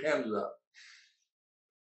your hand up.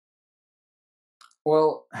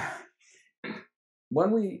 Well,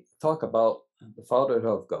 when we talk about the Fatherhood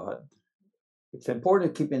of God, it's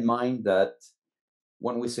important to keep in mind that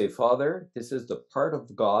when we say Father, this is the part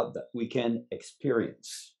of God that we can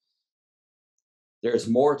experience. There's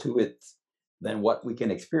more to it than what we can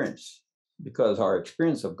experience, because our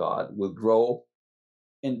experience of God will grow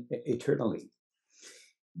eternally.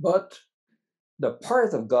 But the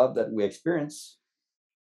part of God that we experience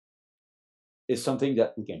is something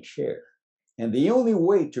that we can share. And the only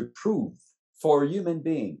way to prove for a human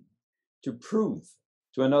being, to prove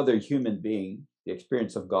to another human being the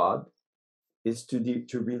experience of God, is to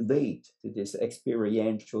relate to this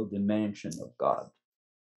experiential dimension of God.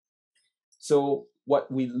 So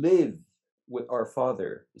what we live with our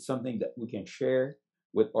Father is something that we can share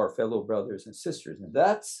with our fellow brothers and sisters. And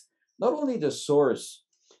that's not only the source,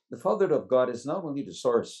 the Fatherhood of God is not only the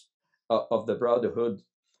source of the brotherhood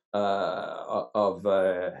of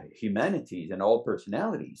humanities and all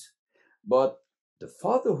personalities, but the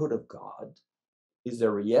Fatherhood of God is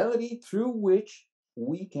a reality through which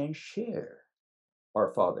we can share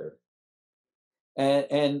our Father.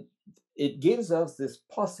 And it gives us this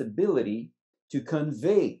possibility to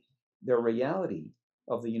convey the reality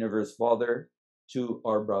of the universe Father to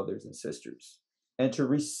our brothers and sisters, and to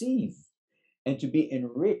receive and to be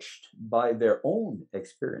enriched by their own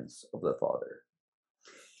experience of the Father.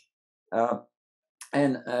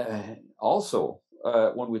 Also,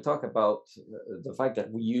 when we talk about the fact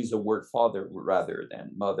that we use the word Father rather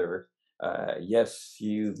than Mother, yes,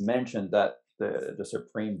 you've mentioned that the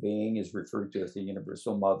Supreme Being is referred to as the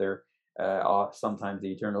Universal Mother, sometimes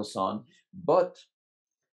the Eternal Son, but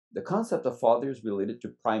the concept of Father is related to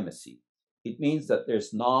primacy. It means that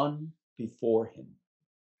there's none before him.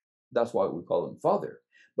 That's why we call him Father.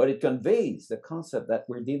 But it conveys the concept that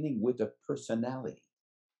we're dealing with a personality.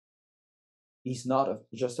 He's not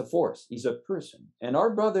just a force, he's a person. And our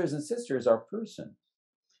brothers and sisters are person.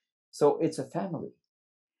 So it's a family.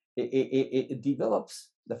 It develops,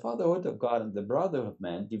 the Fatherhood of God and the Brotherhood of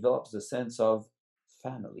Man develops the sense of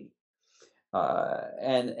family.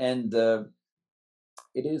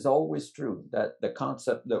 It is always true that the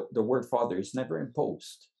concept, the word Father is never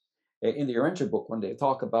imposed. In the Urantia book, when they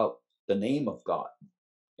talk about the name of God,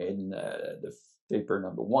 in the paper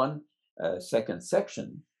number 1, second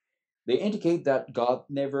section, they indicate that God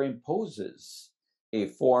never imposes a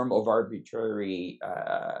form of arbitrary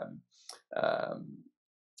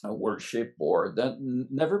worship, or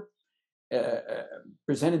never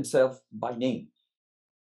present himself by name.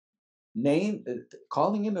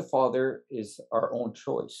 Calling him a Father is our own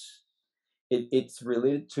choice. It's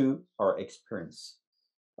related to our experience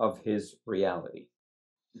of his reality.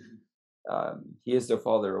 He is the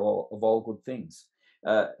Father of all good things.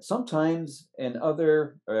 Sometimes in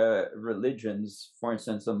other religions, for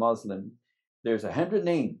instance, a Muslim, there's 100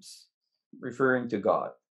 names referring to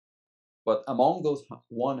God. But among those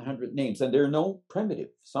 100 names, and they're no primitive,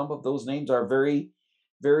 some of those names are very,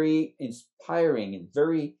 very inspiring and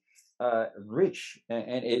very rich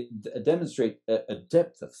and it demonstrates a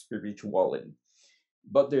depth of spirituality.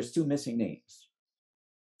 But there's two missing names: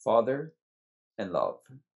 Father and love.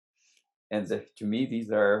 And to me, these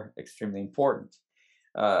are extremely important.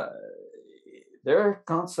 Their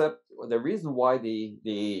concept, the reason why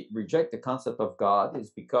they reject the concept of God is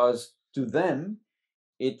because to them,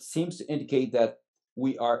 it seems to indicate that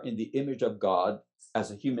we are in the image of God as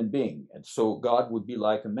a human being. And so God would be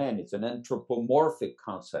like a man. It's an anthropomorphic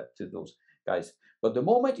concept to those guys. But the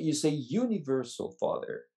moment you say universal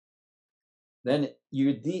Father, then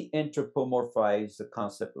you de-anthropomorphize the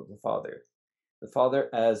concept of the Father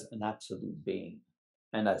as an absolute being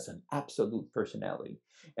and as an absolute personality.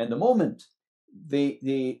 And the moment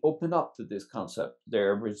they open up to this concept,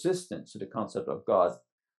 their resistance to the concept of God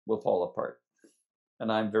will fall apart. And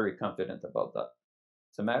I'm very confident about that.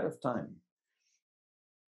 It's a matter of time.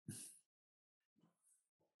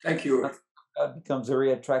 Thank you. That becomes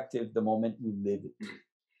very attractive the moment we live it.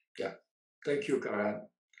 Yeah. Thank you, Gaétan.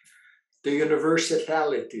 The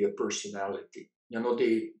universality of personality.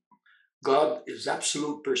 God is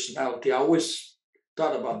absolute personality. I always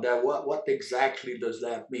thought about that. What exactly does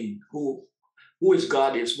that mean? Who is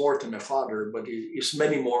God is more than a father, but is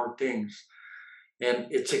many more things.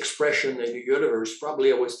 And its expression in the universe,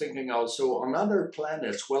 probably I was thinking also on other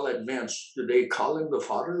planets well advanced, do they call him the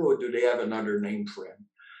Father or do they have another name for him?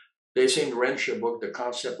 They say in the Urantia book, the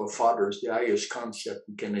concept of Father is the highest concept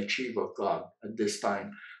we can achieve of God at this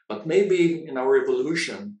time. But maybe in our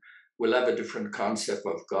evolution, we'll have a different concept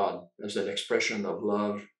of God as an expression of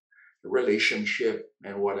love, relationship,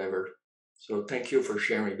 and whatever. So thank you for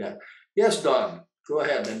sharing that. Yes, Don, go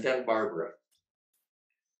ahead, and then Barbara.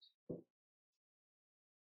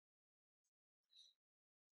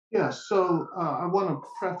 Yes, so I want to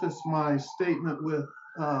preface my statement with,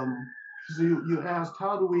 so you asked,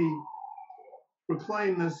 how do we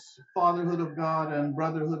proclaim this fatherhood of God and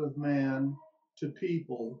brotherhood of man to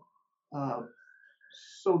people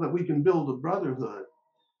so that we can build a brotherhood?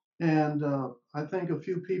 And I think a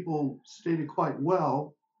few people stated quite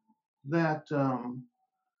well that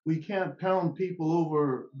we can't pound people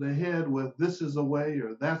over the head with this is a way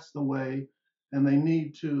or that's the way, and they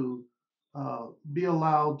need to be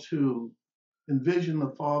allowed to envision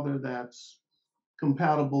the Father that's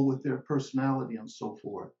compatible with their personality and so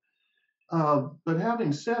forth. But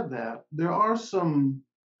having said that, there are some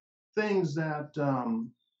things that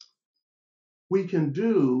we can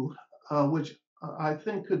do which I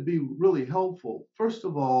think could be really helpful. First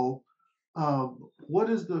of all, what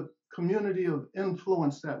is the community of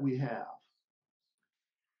influence that we have?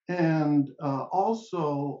 And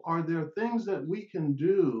also, are there things that we can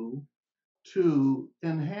do to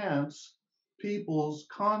enhance people's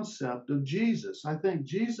concept of Jesus? I think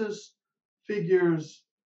Jesus figures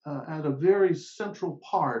at a very central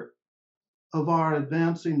part of our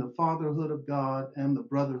advancing the fatherhood of God and the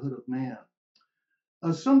brotherhood of man.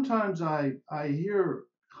 Sometimes I hear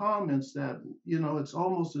comments that, it's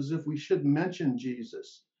almost as if we shouldn't mention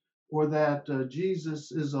Jesus, or that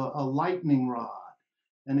Jesus is a lightning rod.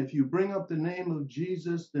 And if you bring up the name of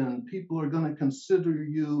Jesus, then people are going to consider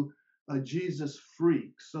you a Jesus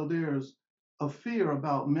freak. So there's a fear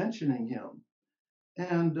about mentioning him.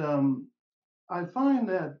 And I find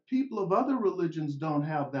that people of other religions don't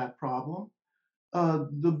have that problem.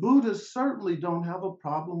 The Buddhists certainly don't have a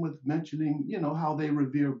problem with mentioning, how they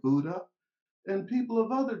revere Buddha. And people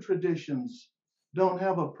of other traditions don't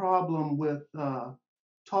have a problem with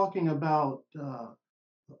talking about,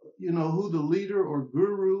 who the leader or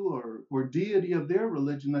guru or deity of their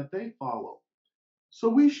religion that they follow. So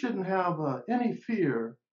we shouldn't have any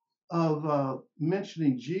fear of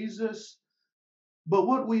mentioning Jesus. But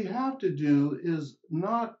what we have to do is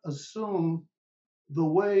not assume the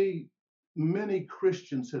way many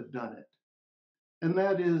Christians have done it. And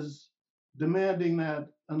that is demanding that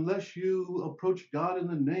unless you approach God in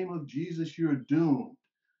the name of Jesus, you're doomed.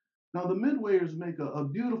 Now, the Midwayers make a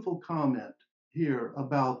beautiful comment here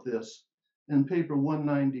about this in paper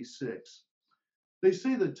 196. They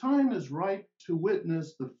say the time is ripe to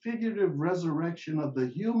witness the figurative resurrection of the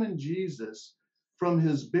human Jesus from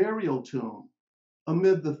his burial tomb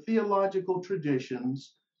amid the theological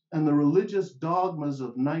traditions and the religious dogmas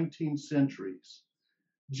of 19 centuries.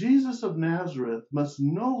 Jesus of Nazareth must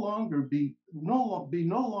no longer be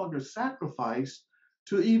sacrificed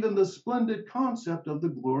to even the splendid concept of the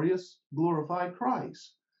glorified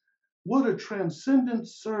Christ. What a transcendent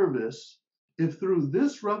service if through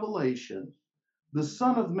this revelation, the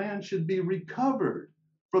Son of Man should be recovered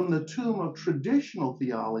from the tomb of traditional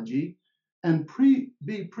theology and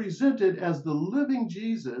be presented as the living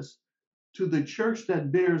Jesus to the church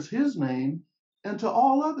that bears his name and to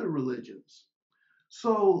all other religions.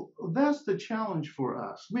 So that's the challenge for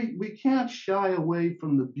us. We can't shy away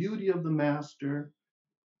from the beauty of the Master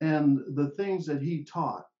and the things that he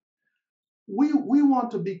taught. We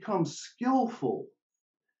want to become skillful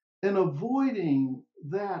in avoiding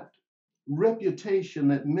that reputation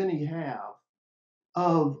that many have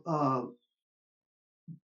of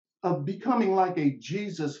becoming like a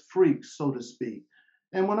Jesus freak, so to speak.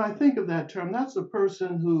 And when I think of that term, that's a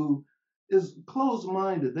person who is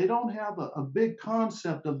closed-minded. They don't have a big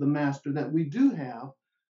concept of the Master that we do have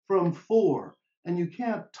from 4. And you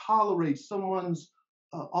can't tolerate someone's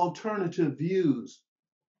alternative views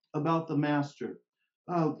about the Master.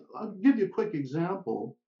 I'll give you a quick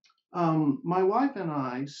example. My wife and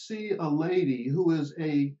I see a lady who is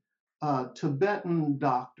a Tibetan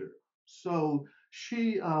doctor. So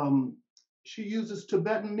she uses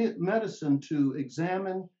Tibetan medicine to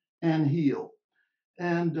examine and heal.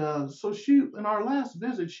 And so in our last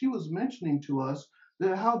visit, she was mentioning to us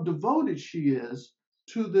that how devoted she is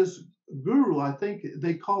to this guru. I think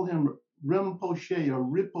they call him Rinpoche or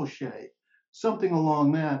Rinpoche, something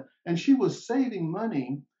along that. And she was saving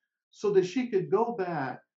money so that she could go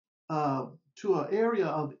back to an area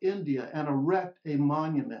of India and erect a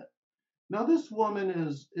monument. Now, this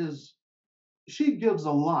woman she gives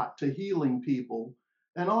a lot to healing people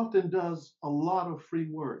and often does a lot of free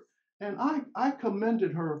work. And I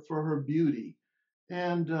commended her for her beauty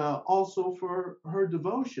and also for her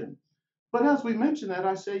devotion. But as we mentioned that,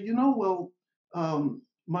 I say,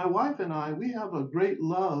 my wife and I, we have a great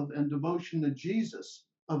love and devotion to Jesus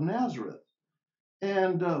of Nazareth.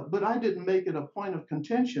 And but I didn't make it a point of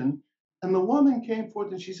contention. And the woman came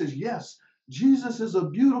forth and she says, yes, Jesus is a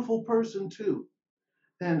beautiful person too.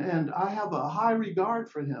 And I have a high regard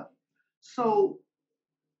for him. So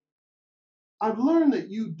I've learned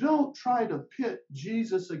that you don't try to pit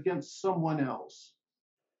Jesus against someone else.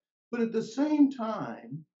 But at the same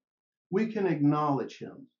time, we can acknowledge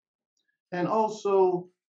him. And also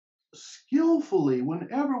skillfully,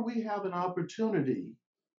 whenever we have an opportunity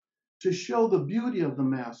to show the beauty of the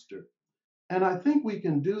Master. And I think we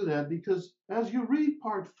can do that because as you read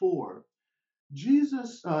part 4,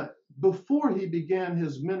 Jesus, before he began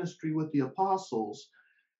his ministry with the apostles,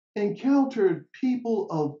 encountered people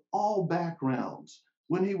of all backgrounds.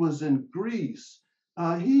 When he was in Greece,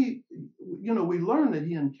 we learned that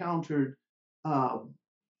he encountered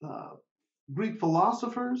Greek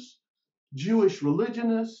philosophers, Jewish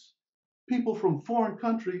religionists, people from foreign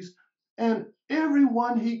countries, and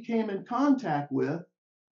everyone he came in contact with,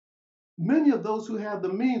 many of those who had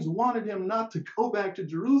the means wanted him not to go back to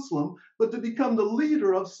Jerusalem, but to become the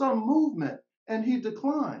leader of some movement, and he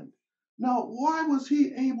declined. Now, why was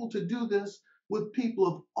he able to do this with people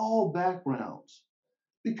of all backgrounds?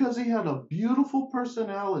 Because he had a beautiful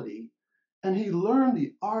personality, and he learned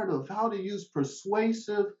the art of how to use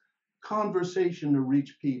persuasive conversation to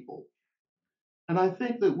reach people. And I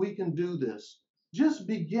think that we can do this. Just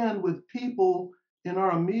begin with people in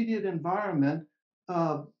our immediate environment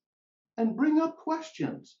and bring up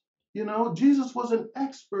questions. Jesus was an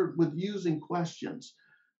expert with using questions.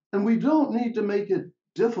 And we don't need to make it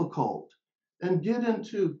difficult and get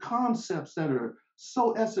into concepts that are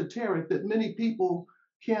so esoteric that many people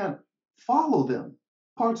can't follow them.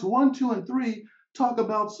 Parts 1, 2, and 3 talk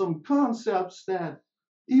about some concepts that,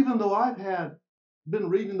 even though I've been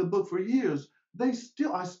reading the book for years, I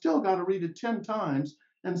still got to read it 10 times,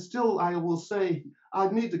 and still I will say, I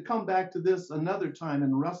need to come back to this another time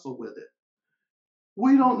and wrestle with it.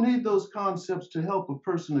 We don't need those concepts to help a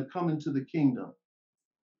person to come into the kingdom.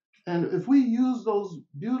 And if we use those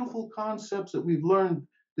beautiful concepts that we've learned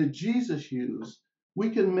that Jesus used,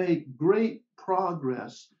 we can make great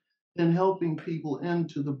progress in helping people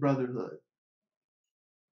into the brotherhood.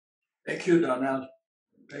 Thank you, Donald.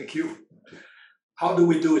 Thank you. How do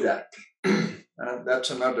we do that? That's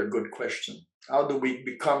another good question. How do we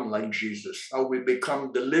become like Jesus? How do we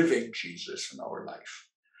become the living Jesus in our life?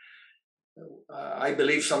 I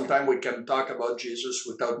believe sometimes we can talk about Jesus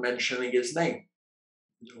without mentioning his name.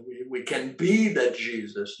 We can be that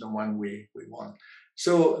Jesus, the one we want.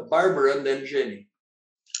 So Barbara and then Jenny.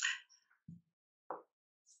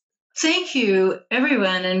 Thank you,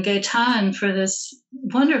 everyone, and Gaétan for this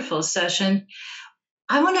wonderful session.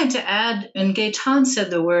 I wanted to add, and Gaétan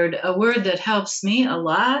said a word that helps me a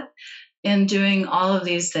lot in doing all of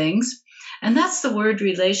these things, and that's the word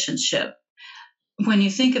relationship. When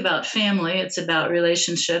you think about family, it's about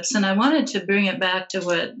relationships, and I wanted to bring it back to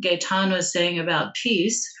what Gaétan was saying about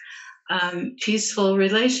peace, peaceful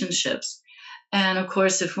relationships. And of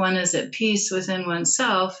course, if one is at peace within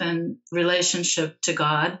oneself and relationship to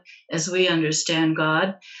God, as we understand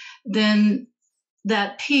God, then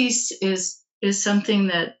that peace is something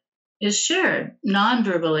that is shared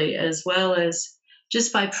non-verbally as well as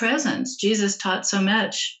just by presence. Jesus taught so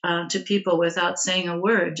much to people without saying a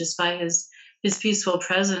word, just by his peaceful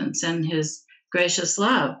presence and his gracious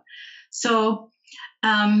love. So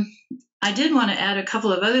I did want to add a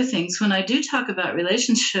couple of other things. When I do talk about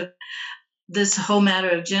relationship, this whole matter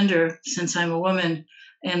of gender, since I'm a woman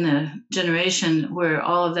in the generation where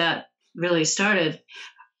all of that really started,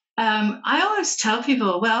 I always tell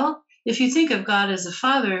people, well, if you think of God as a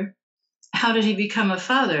father, how did he become a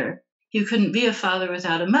father? You couldn't be a father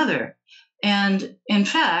without a mother. And in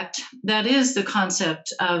fact, that is the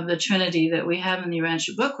concept of the Trinity that we have in the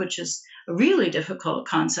Urantia book, which is a really difficult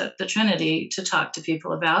concept, the Trinity, to talk to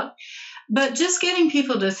people about. But just getting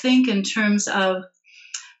people to think in terms of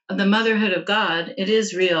the motherhood of God, it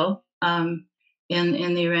is real in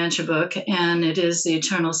the Urantia book, and it is the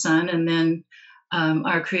eternal Son, and then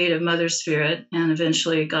our creative Mother Spirit, and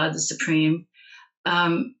eventually God the Supreme.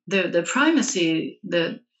 The primacy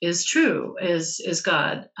that is true is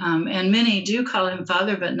God. And many do call him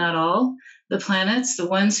Father, but not all. The planets, the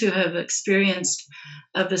ones who have experienced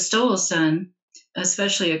a bestowal son,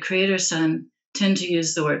 especially a creator son, tend to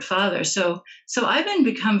use the word Father. So I've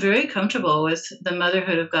become very comfortable with the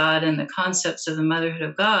motherhood of God and the concepts of the motherhood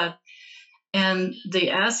of God and the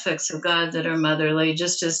aspects of God that are motherly,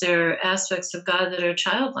 just as there are aspects of God that are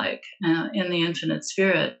childlike in the infinite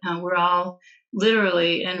spirit. We're all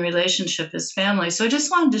literally in relationship as family. So I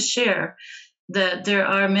just wanted to share that there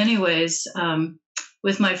are many ways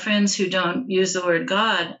with my friends who don't use the word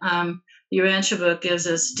God. The Urantia book gives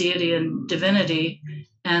us deity and divinity,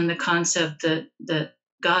 and the concept that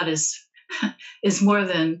God is more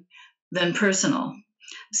than personal.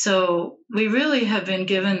 So we really have been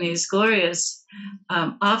given these glorious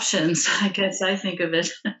options, I guess I think of it,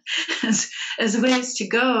 as ways to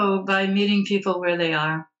go by meeting people where they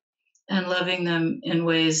are and loving them in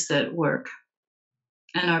ways that work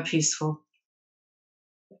and are peaceful.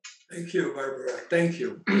 Thank you, Barbara. Thank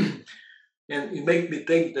you. And you make me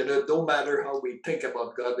think that it don't matter how we think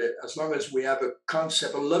about God, as long as we have a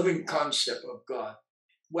concept, a loving concept of God,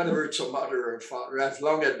 whether it's a mother or a father, as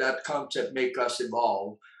long as that concept make us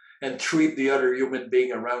evolve and treat the other human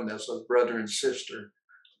being around us as brother and sister,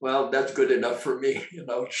 well, that's good enough for me.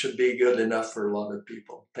 It should be good enough for a lot of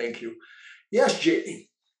people. Thank you. Yes, Jenny.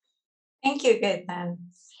 Thank you, Gaétan.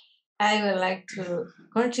 I would like to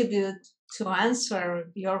contribute to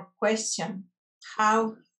answer your question,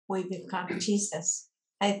 how we become Jesus.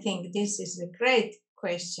 I think this is a great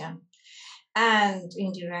question. And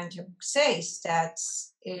in the Urantia book says that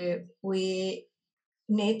we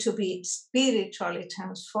need to be spiritually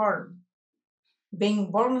transformed,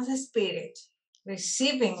 being born of the Spirit,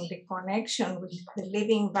 receiving the connection with the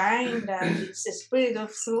living vine that is the Spirit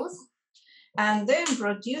of truth, and then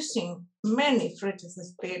producing many fruits of the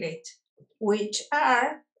Spirit, which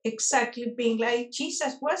are exactly being like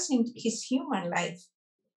Jesus was in his human life.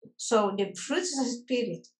 So the fruits of the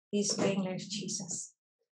Spirit is being like Jesus.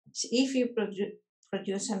 So if you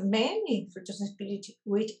produce many fruits of the Spirit,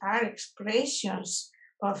 which are expressions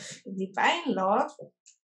of divine love,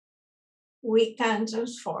 we can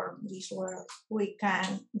transform this world. We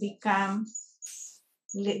can become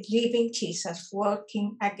living Jesus,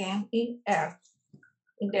 working again in earth,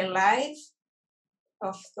 in the life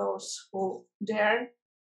of those who dare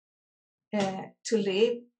to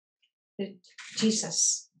live with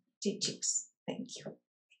Jesus' teachings. Thank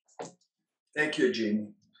you. Thank you, Jeannie.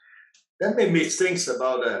 That made me think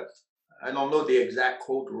about I don't know the exact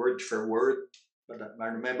quote word for word, but I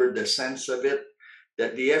remember the sense of it,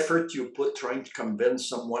 that the effort you put trying to convince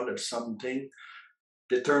someone of something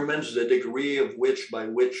determines the degree of by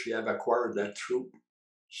which you have acquired that truth.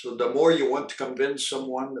 So the more you want to convince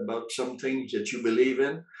someone about some things that you believe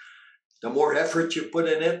in, the more effort you put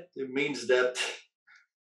in it, it means that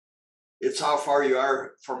it's how far you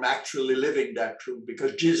are from actually living that truth,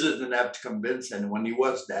 because Jesus didn't have to convince anyone. He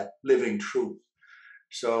was that living truth.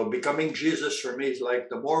 So becoming Jesus for me is like,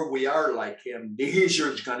 the more we are like him, the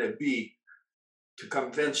easier it's going to be to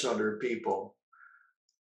convince other people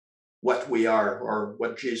what we are, or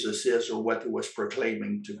what Jesus is, or what he was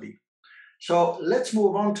proclaiming to be. So let's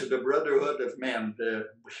move on to the Brotherhood of Man.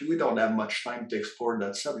 We don't have much time to explore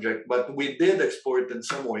that subject, but we did explore it in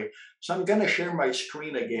some way. So I'm going to share my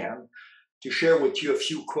screen again to share with you a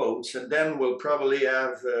few quotes, and then we'll probably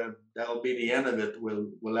have, that'll be the end of it.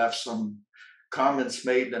 We'll have some comments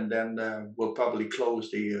made, and then we'll probably close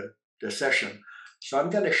the session. So I'm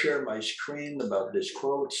going to share my screen about these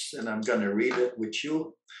quotes, and I'm going to read it with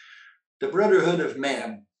you. The Brotherhood of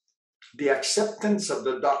Man, the acceptance of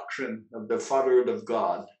the doctrine of the Fatherhood of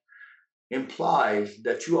God implies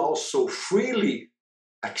that you also freely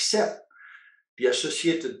accept the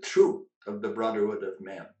associated truth of the brotherhood of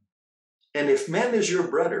man. And if man is your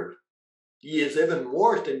brother, he is even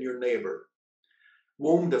more than your neighbor,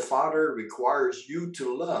 whom the Father requires you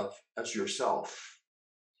to love as yourself.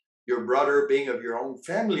 Your brother, being of your own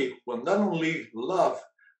family, will not only love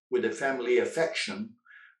with a family affection,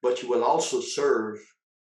 but you will also serve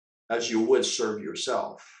as you would serve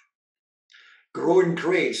yourself. Grow in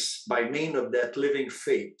grace by means of that living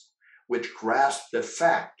faith, which grasps the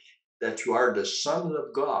fact that you are the Son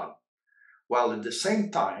of God, while at the same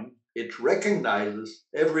time it recognizes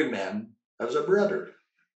every man as a brother.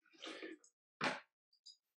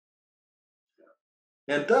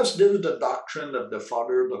 And thus the doctrine of the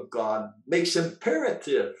Fatherhood of God makes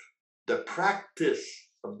imperative the practice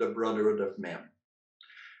of the brotherhood of men.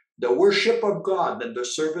 The worship of God and the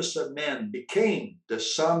service of man became the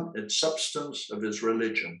sum and substance of his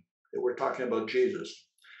religion. We're talking about Jesus.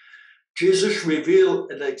 Jesus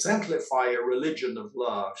revealed and exemplified a religion of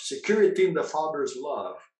love, security in the Father's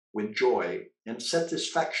love with joy and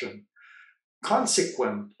satisfaction,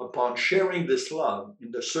 consequent upon sharing this love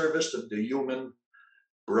in the service of the human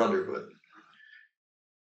brotherhood.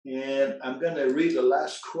 And I'm going to read the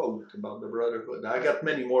last quote about the brotherhood. I got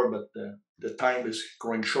many more, but the time is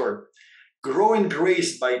growing short. Grow in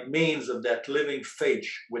grace by means of that living faith,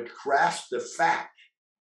 which grasps the fact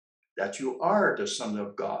that you are the Son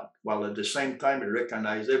of God, while at the same time you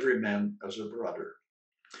recognize every man as a brother.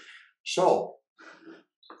 So,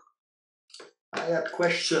 I had a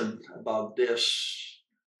question about this.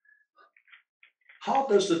 How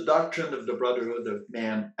does the doctrine of the brotherhood of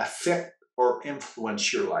man affect or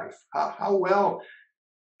influence your life? How well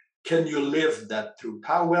can you live that truth?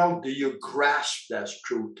 How well do you grasp that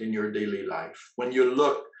truth in your daily life? When you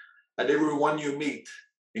look at everyone you meet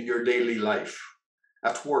in your daily life,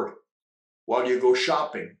 at work, while you go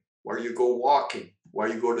shopping, while you go walking,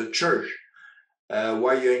 while you go to church,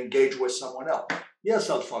 while you engage with someone else. Yes,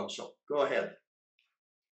 Alfonso, go ahead.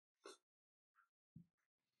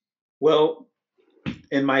 Well,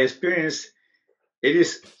 in my experience,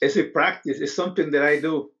 it's a practice. It's something that I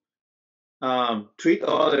do. Treat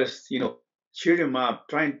others, cheer them up,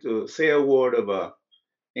 trying to say a word of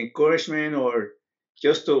encouragement or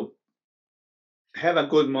just to have a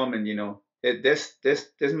good moment. That's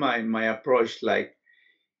my approach. Like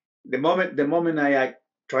the moment I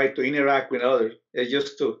try to interact with others, it's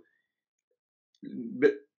just to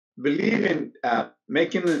believe in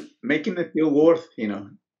making it feel worth.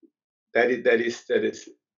 That is.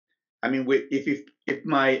 I mean, if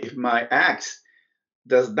my acts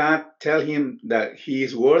does not tell him that he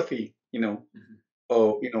is worthy,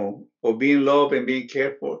 or being loved and being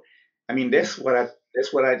cared for. I mean, that's what I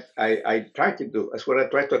try to do. That's what I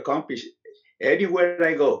try to accomplish anywhere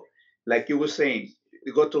I go. Like you were saying,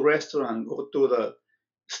 you go to a restaurant, go to the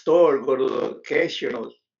store, go to the cashier,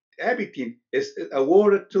 everything. It's a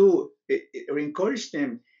word or two. It encouraged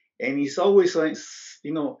them, and it's always like,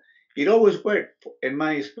 it always worked in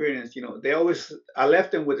my experience. I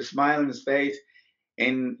left them with a smile on his face,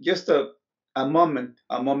 and just a moment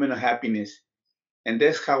of happiness. And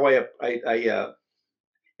that's how I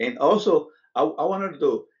and also I wanted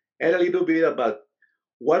to add a little bit about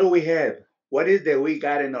what do we have, what is that we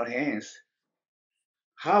got in our hands,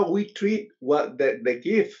 how we treat what the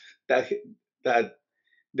gift that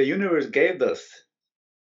the universe gave us,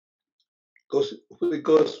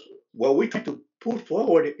 because what we try to put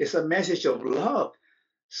forward is a message of love.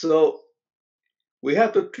 So we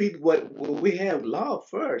have to treat what we have love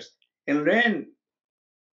first, and then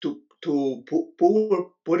to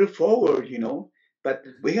put it forward, But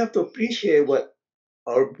we have to appreciate what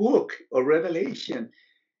our book or revelation,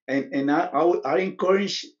 and I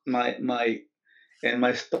encourage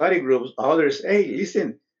my study groups, others. Hey,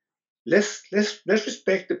 listen, let's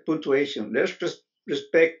respect the punctuation. Let's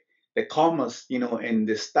respect the commas, and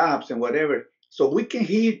the stops and whatever, so we can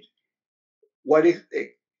hear what is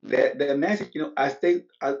the message. As they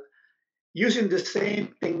are using the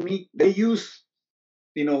same technique they use,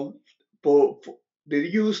 for they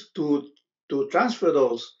use to transfer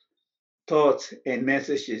those thoughts and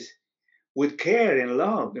messages with care and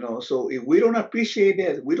love. So if we don't appreciate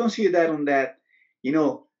that, we don't see that on that,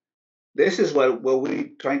 this is what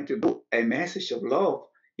we're trying to do, a message of love.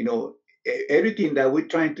 Everything that we're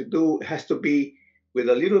trying to do has to be with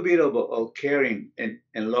a little bit of caring and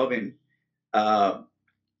loving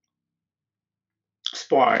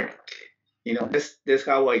spark. That's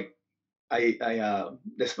how I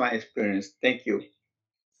that's my experience. Thank you.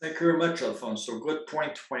 Thank you very much, Alfonso. Good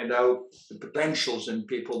point to point out the potentials in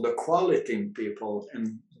people, the quality in people,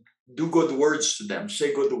 and do good words to them,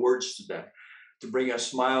 say good words to them, to bring a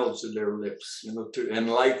smile to their lips, to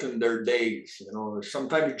enlighten their days.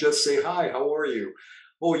 Sometimes you just say, hi, how are you?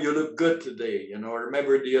 Oh, you look good today. I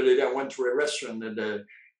remember the other day I went to a restaurant and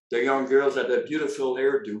the young girls had a beautiful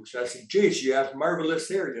hairdo. So I said, geez, you have marvelous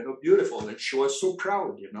hair, beautiful. And she was so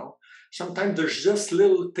proud, Sometimes there's just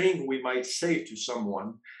little thing we might say to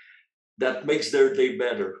someone that makes their day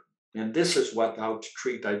better. And this is how to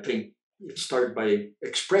treat, I think. It starts by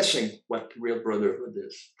expressing what real brotherhood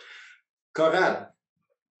is. Conrad.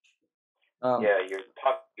 Yeah,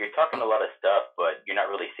 you're talking a lot of stuff, but you're not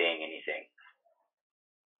really saying anything.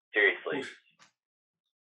 Seriously.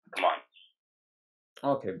 Come on.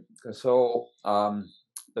 Okay, so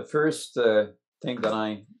the first thing that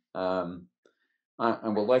I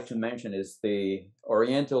would like to mention is the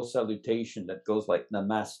Oriental salutation that goes like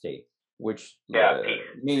Namaste, which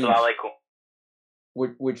means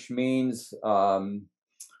which means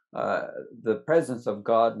the presence of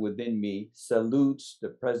God within me salutes the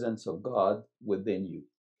presence of God within you.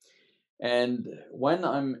 And when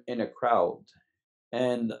I'm in a crowd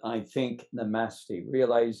and I think Namaste,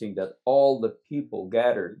 realizing that all the people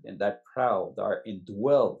gathered in that crowd are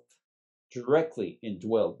directly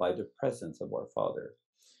indwelled by the presence of our Father,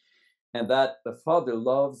 and that the Father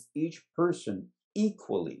loves each person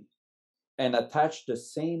equally and attach the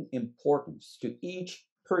same importance to each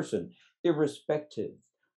person, irrespective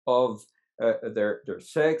of their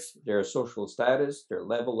sex, their social status, their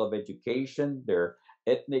level of education, their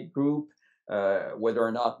ethnic group, whether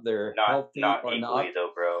or not they're healthy or not.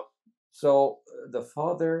 Though, bro. So the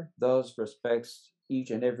Father does respects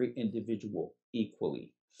each and every individual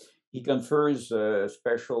equally. He confers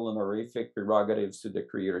special and honorific prerogatives to the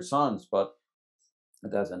Creator sons, but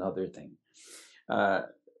that's another thing.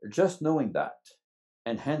 Just knowing that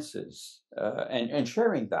enhances, and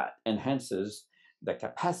sharing that enhances the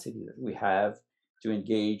capacity that we have to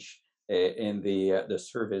engage in the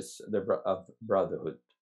service of brotherhood.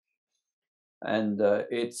 And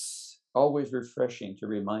it's always refreshing to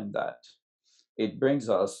remind that. It brings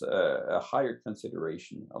us a higher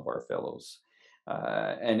consideration of our fellows.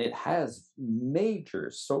 And it has major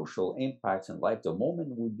social impacts in life the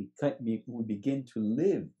moment we begin to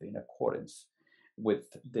live in accordance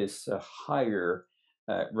with this higher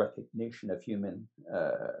recognition of human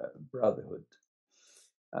brotherhood.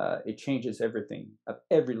 It changes everything at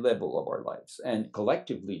every level of our lives. And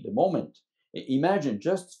collectively, the moment, imagine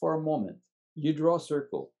just for a moment, you draw a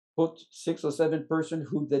circle, put 6 or 7 persons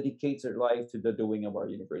who dedicates their life to the doing of our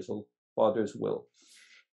universal Father's will.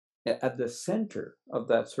 At the center of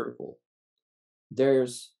that circle,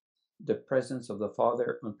 there's the presence of the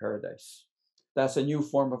Father in paradise. That's a new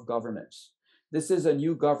form of governance. This is a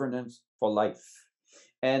new governance for life.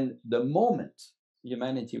 And the moment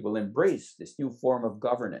humanity will embrace this new form of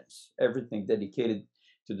governance, everything dedicated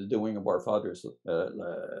to the doing of our Father's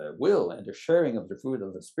will and the sharing of the fruit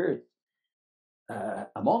of the Spirit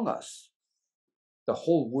among us, the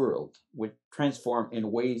whole world would transform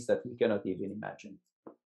in ways that we cannot even imagine.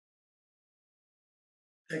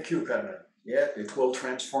 Thank you, Conrad. Yeah, it will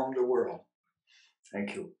transform the world.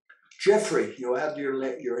 Thank you. Jeffrey, you had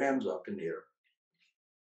your hands up in the air.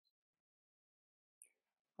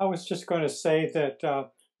 I was just going to say that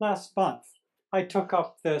last month I took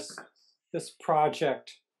up this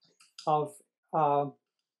project of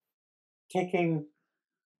taking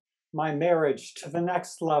my marriage to the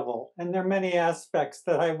next level. And there are many aspects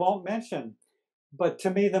that I won't mention. But to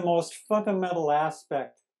me, the most fundamental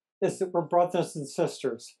aspect is that we're brothers and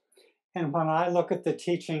sisters. And when I look at the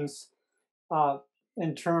teachings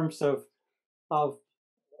in terms of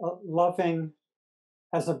loving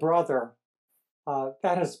as a brother,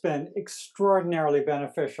 that has been extraordinarily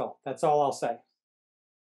beneficial. That's all I'll say.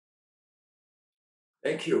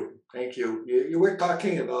 Thank you. Thank you. You were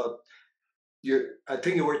talking about I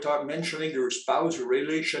think you were mentioning your spouse, your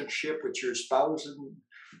relationship with your spouse.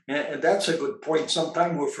 And that's a good point.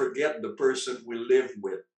 Sometimes we forget the person we live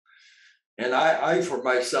with. And I for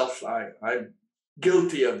myself, I'm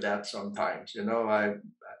guilty of that sometimes.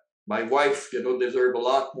 My wife, deserved a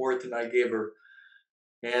lot more than I gave her.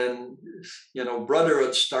 And,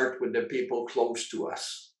 brotherhood starts with the people close to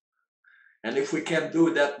us. And if we can't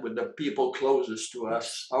do that with the people closest to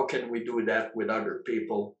us, how can we do that with other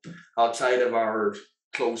people outside of our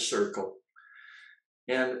close circle?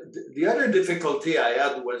 And the other difficulty I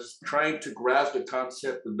had was trying to grasp the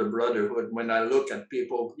concept of the brotherhood when I look at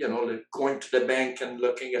people, going to the bank and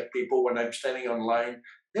looking at people when I'm standing online.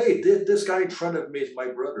 Hey, this guy in front of me is my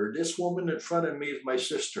brother. This woman in front of me is my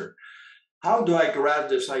sister. How do I grab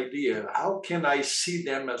this idea? How can I see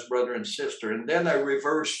them as brother and sister? And then I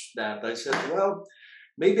reversed that. I said, well,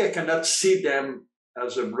 maybe I cannot see them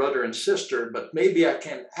as a brother and sister, but maybe I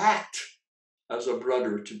can act as a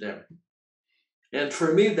brother to them. And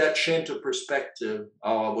for me, that changed the perspective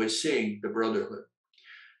how I was seeing the brotherhood.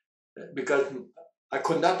 Because I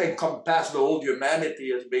could not encompass the whole humanity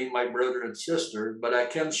as being my brother and sister, but I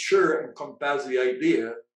can sure encompass the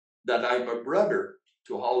idea that I'm a brother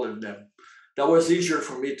to all of them. That was easier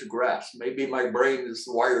for me to grasp. Maybe my brain is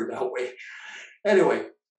wired that way. Anyway,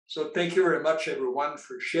 so thank you very much, everyone,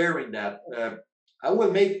 for sharing that. I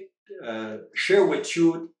will share with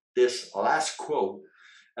you this last quote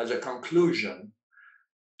as a conclusion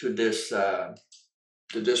to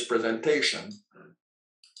this presentation.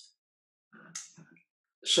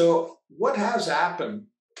 So what has happened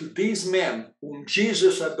to these men whom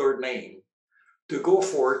Jesus had ordained to go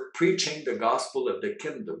forth preaching the gospel of the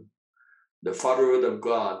kingdom, the Fatherhood of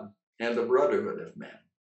God, and the Brotherhood of man?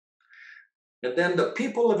 And then the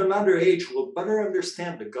people of another age will better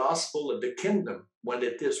understand the gospel of the kingdom when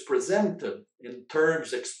it is presented in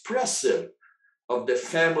terms expressive of the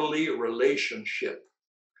family relationship.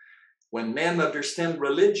 When men understand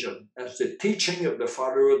religion as the teaching of the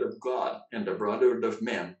Fatherhood of God and the Brotherhood of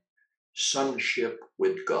men, sonship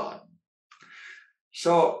with God.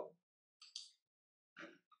 So,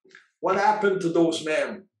 what happened to those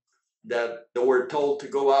men that they were told to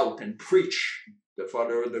go out and preach the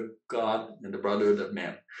Fatherhood of God and the Brotherhood of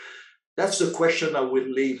man? That's the question I would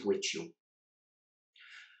leave with you.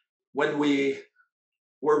 When we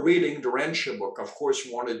were reading the Urantia book, of course,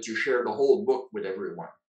 we wanted to share the whole book with everyone.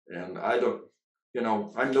 And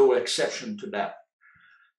I'm no exception to that.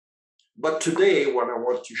 But today, what I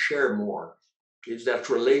want to share more is that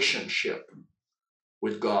relationship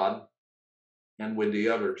with God and with the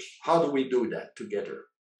others. How do we do that together?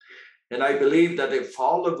 And I believe that if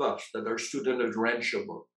all of us that are students of the Urantia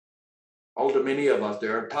book, all the many of us,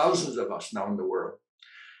 there are thousands of us now in the world,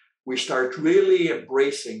 we start really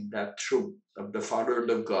embracing that truth of the Fatherhood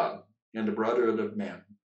of God and the Brotherhood of man.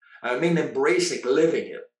 I mean, embracing, living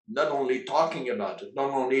it, not only talking about it,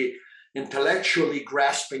 not only intellectually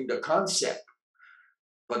grasping the concept,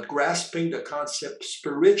 but grasping the concept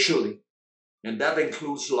spiritually. And that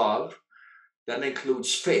includes love, that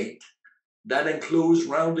includes faith, that includes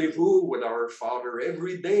rendezvous with our Father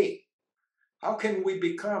every day. How can we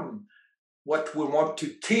become what we want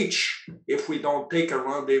to teach if we don't take a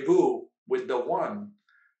rendezvous with the one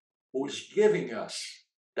who's giving us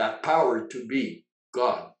that power to be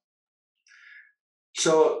God?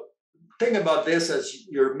 So think about this as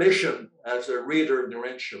your mission as a reader of the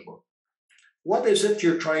Urantia book. What is it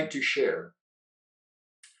you're trying to share?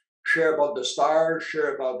 Share about the stars,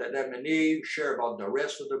 share about Adam and Eve, share about the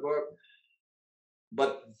rest of the book.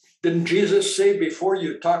 But didn't Jesus say before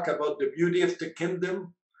you talk about the beauty of the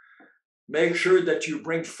kingdom, make sure that you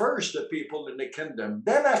bring first the people in the kingdom.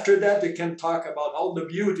 Then after that, you can talk about all the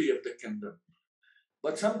beauty of the kingdom.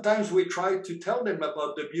 But sometimes we try to tell them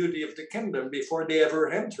about the beauty of the kingdom before they ever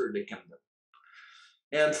enter the kingdom.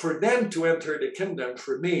 And for them to enter the kingdom,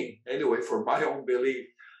 for me, anyway, for my own belief,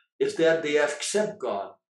 is that they accept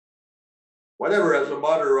God. Whatever, as a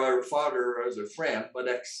mother or a father or as a friend, but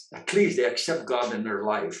at least they accept God in their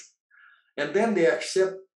life. And then they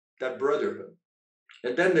accept that brotherhood.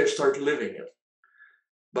 And then they start living it.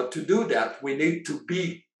 But to do that, we need to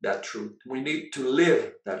be that truth. We need to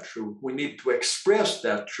live that truth. We need to express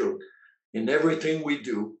that truth in everything we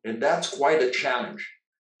do. And that's quite a challenge.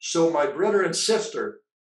 So my brother and sister,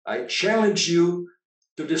 I challenge you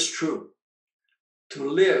to this truth, to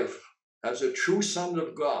live as a true son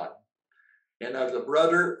of God and as a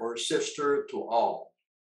brother or sister to all.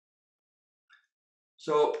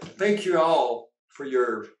 So thank you all for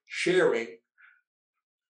your sharing,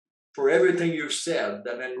 for everything you've said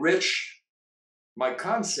that enrich my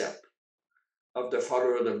concept of the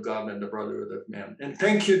Fatherhood of God and the Brotherhood of man. And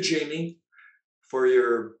thank you, Jamie, for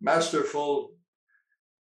your masterful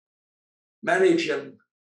managing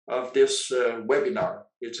of this webinar.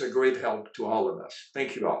 It's a great help to all of us.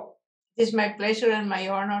 Thank you all. It's my pleasure and my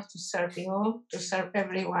honor to serve you, to serve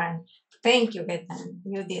everyone. Thank you, Gaétan.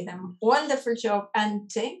 You did a wonderful job.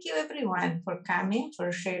 And thank you, everyone, for coming,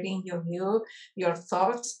 for sharing your view, your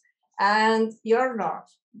thoughts, and your love.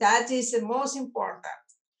 That is the most important.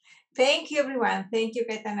 Thank you, everyone. Thank you,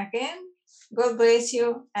 Gaétan, again. God bless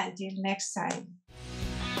you. Until next time.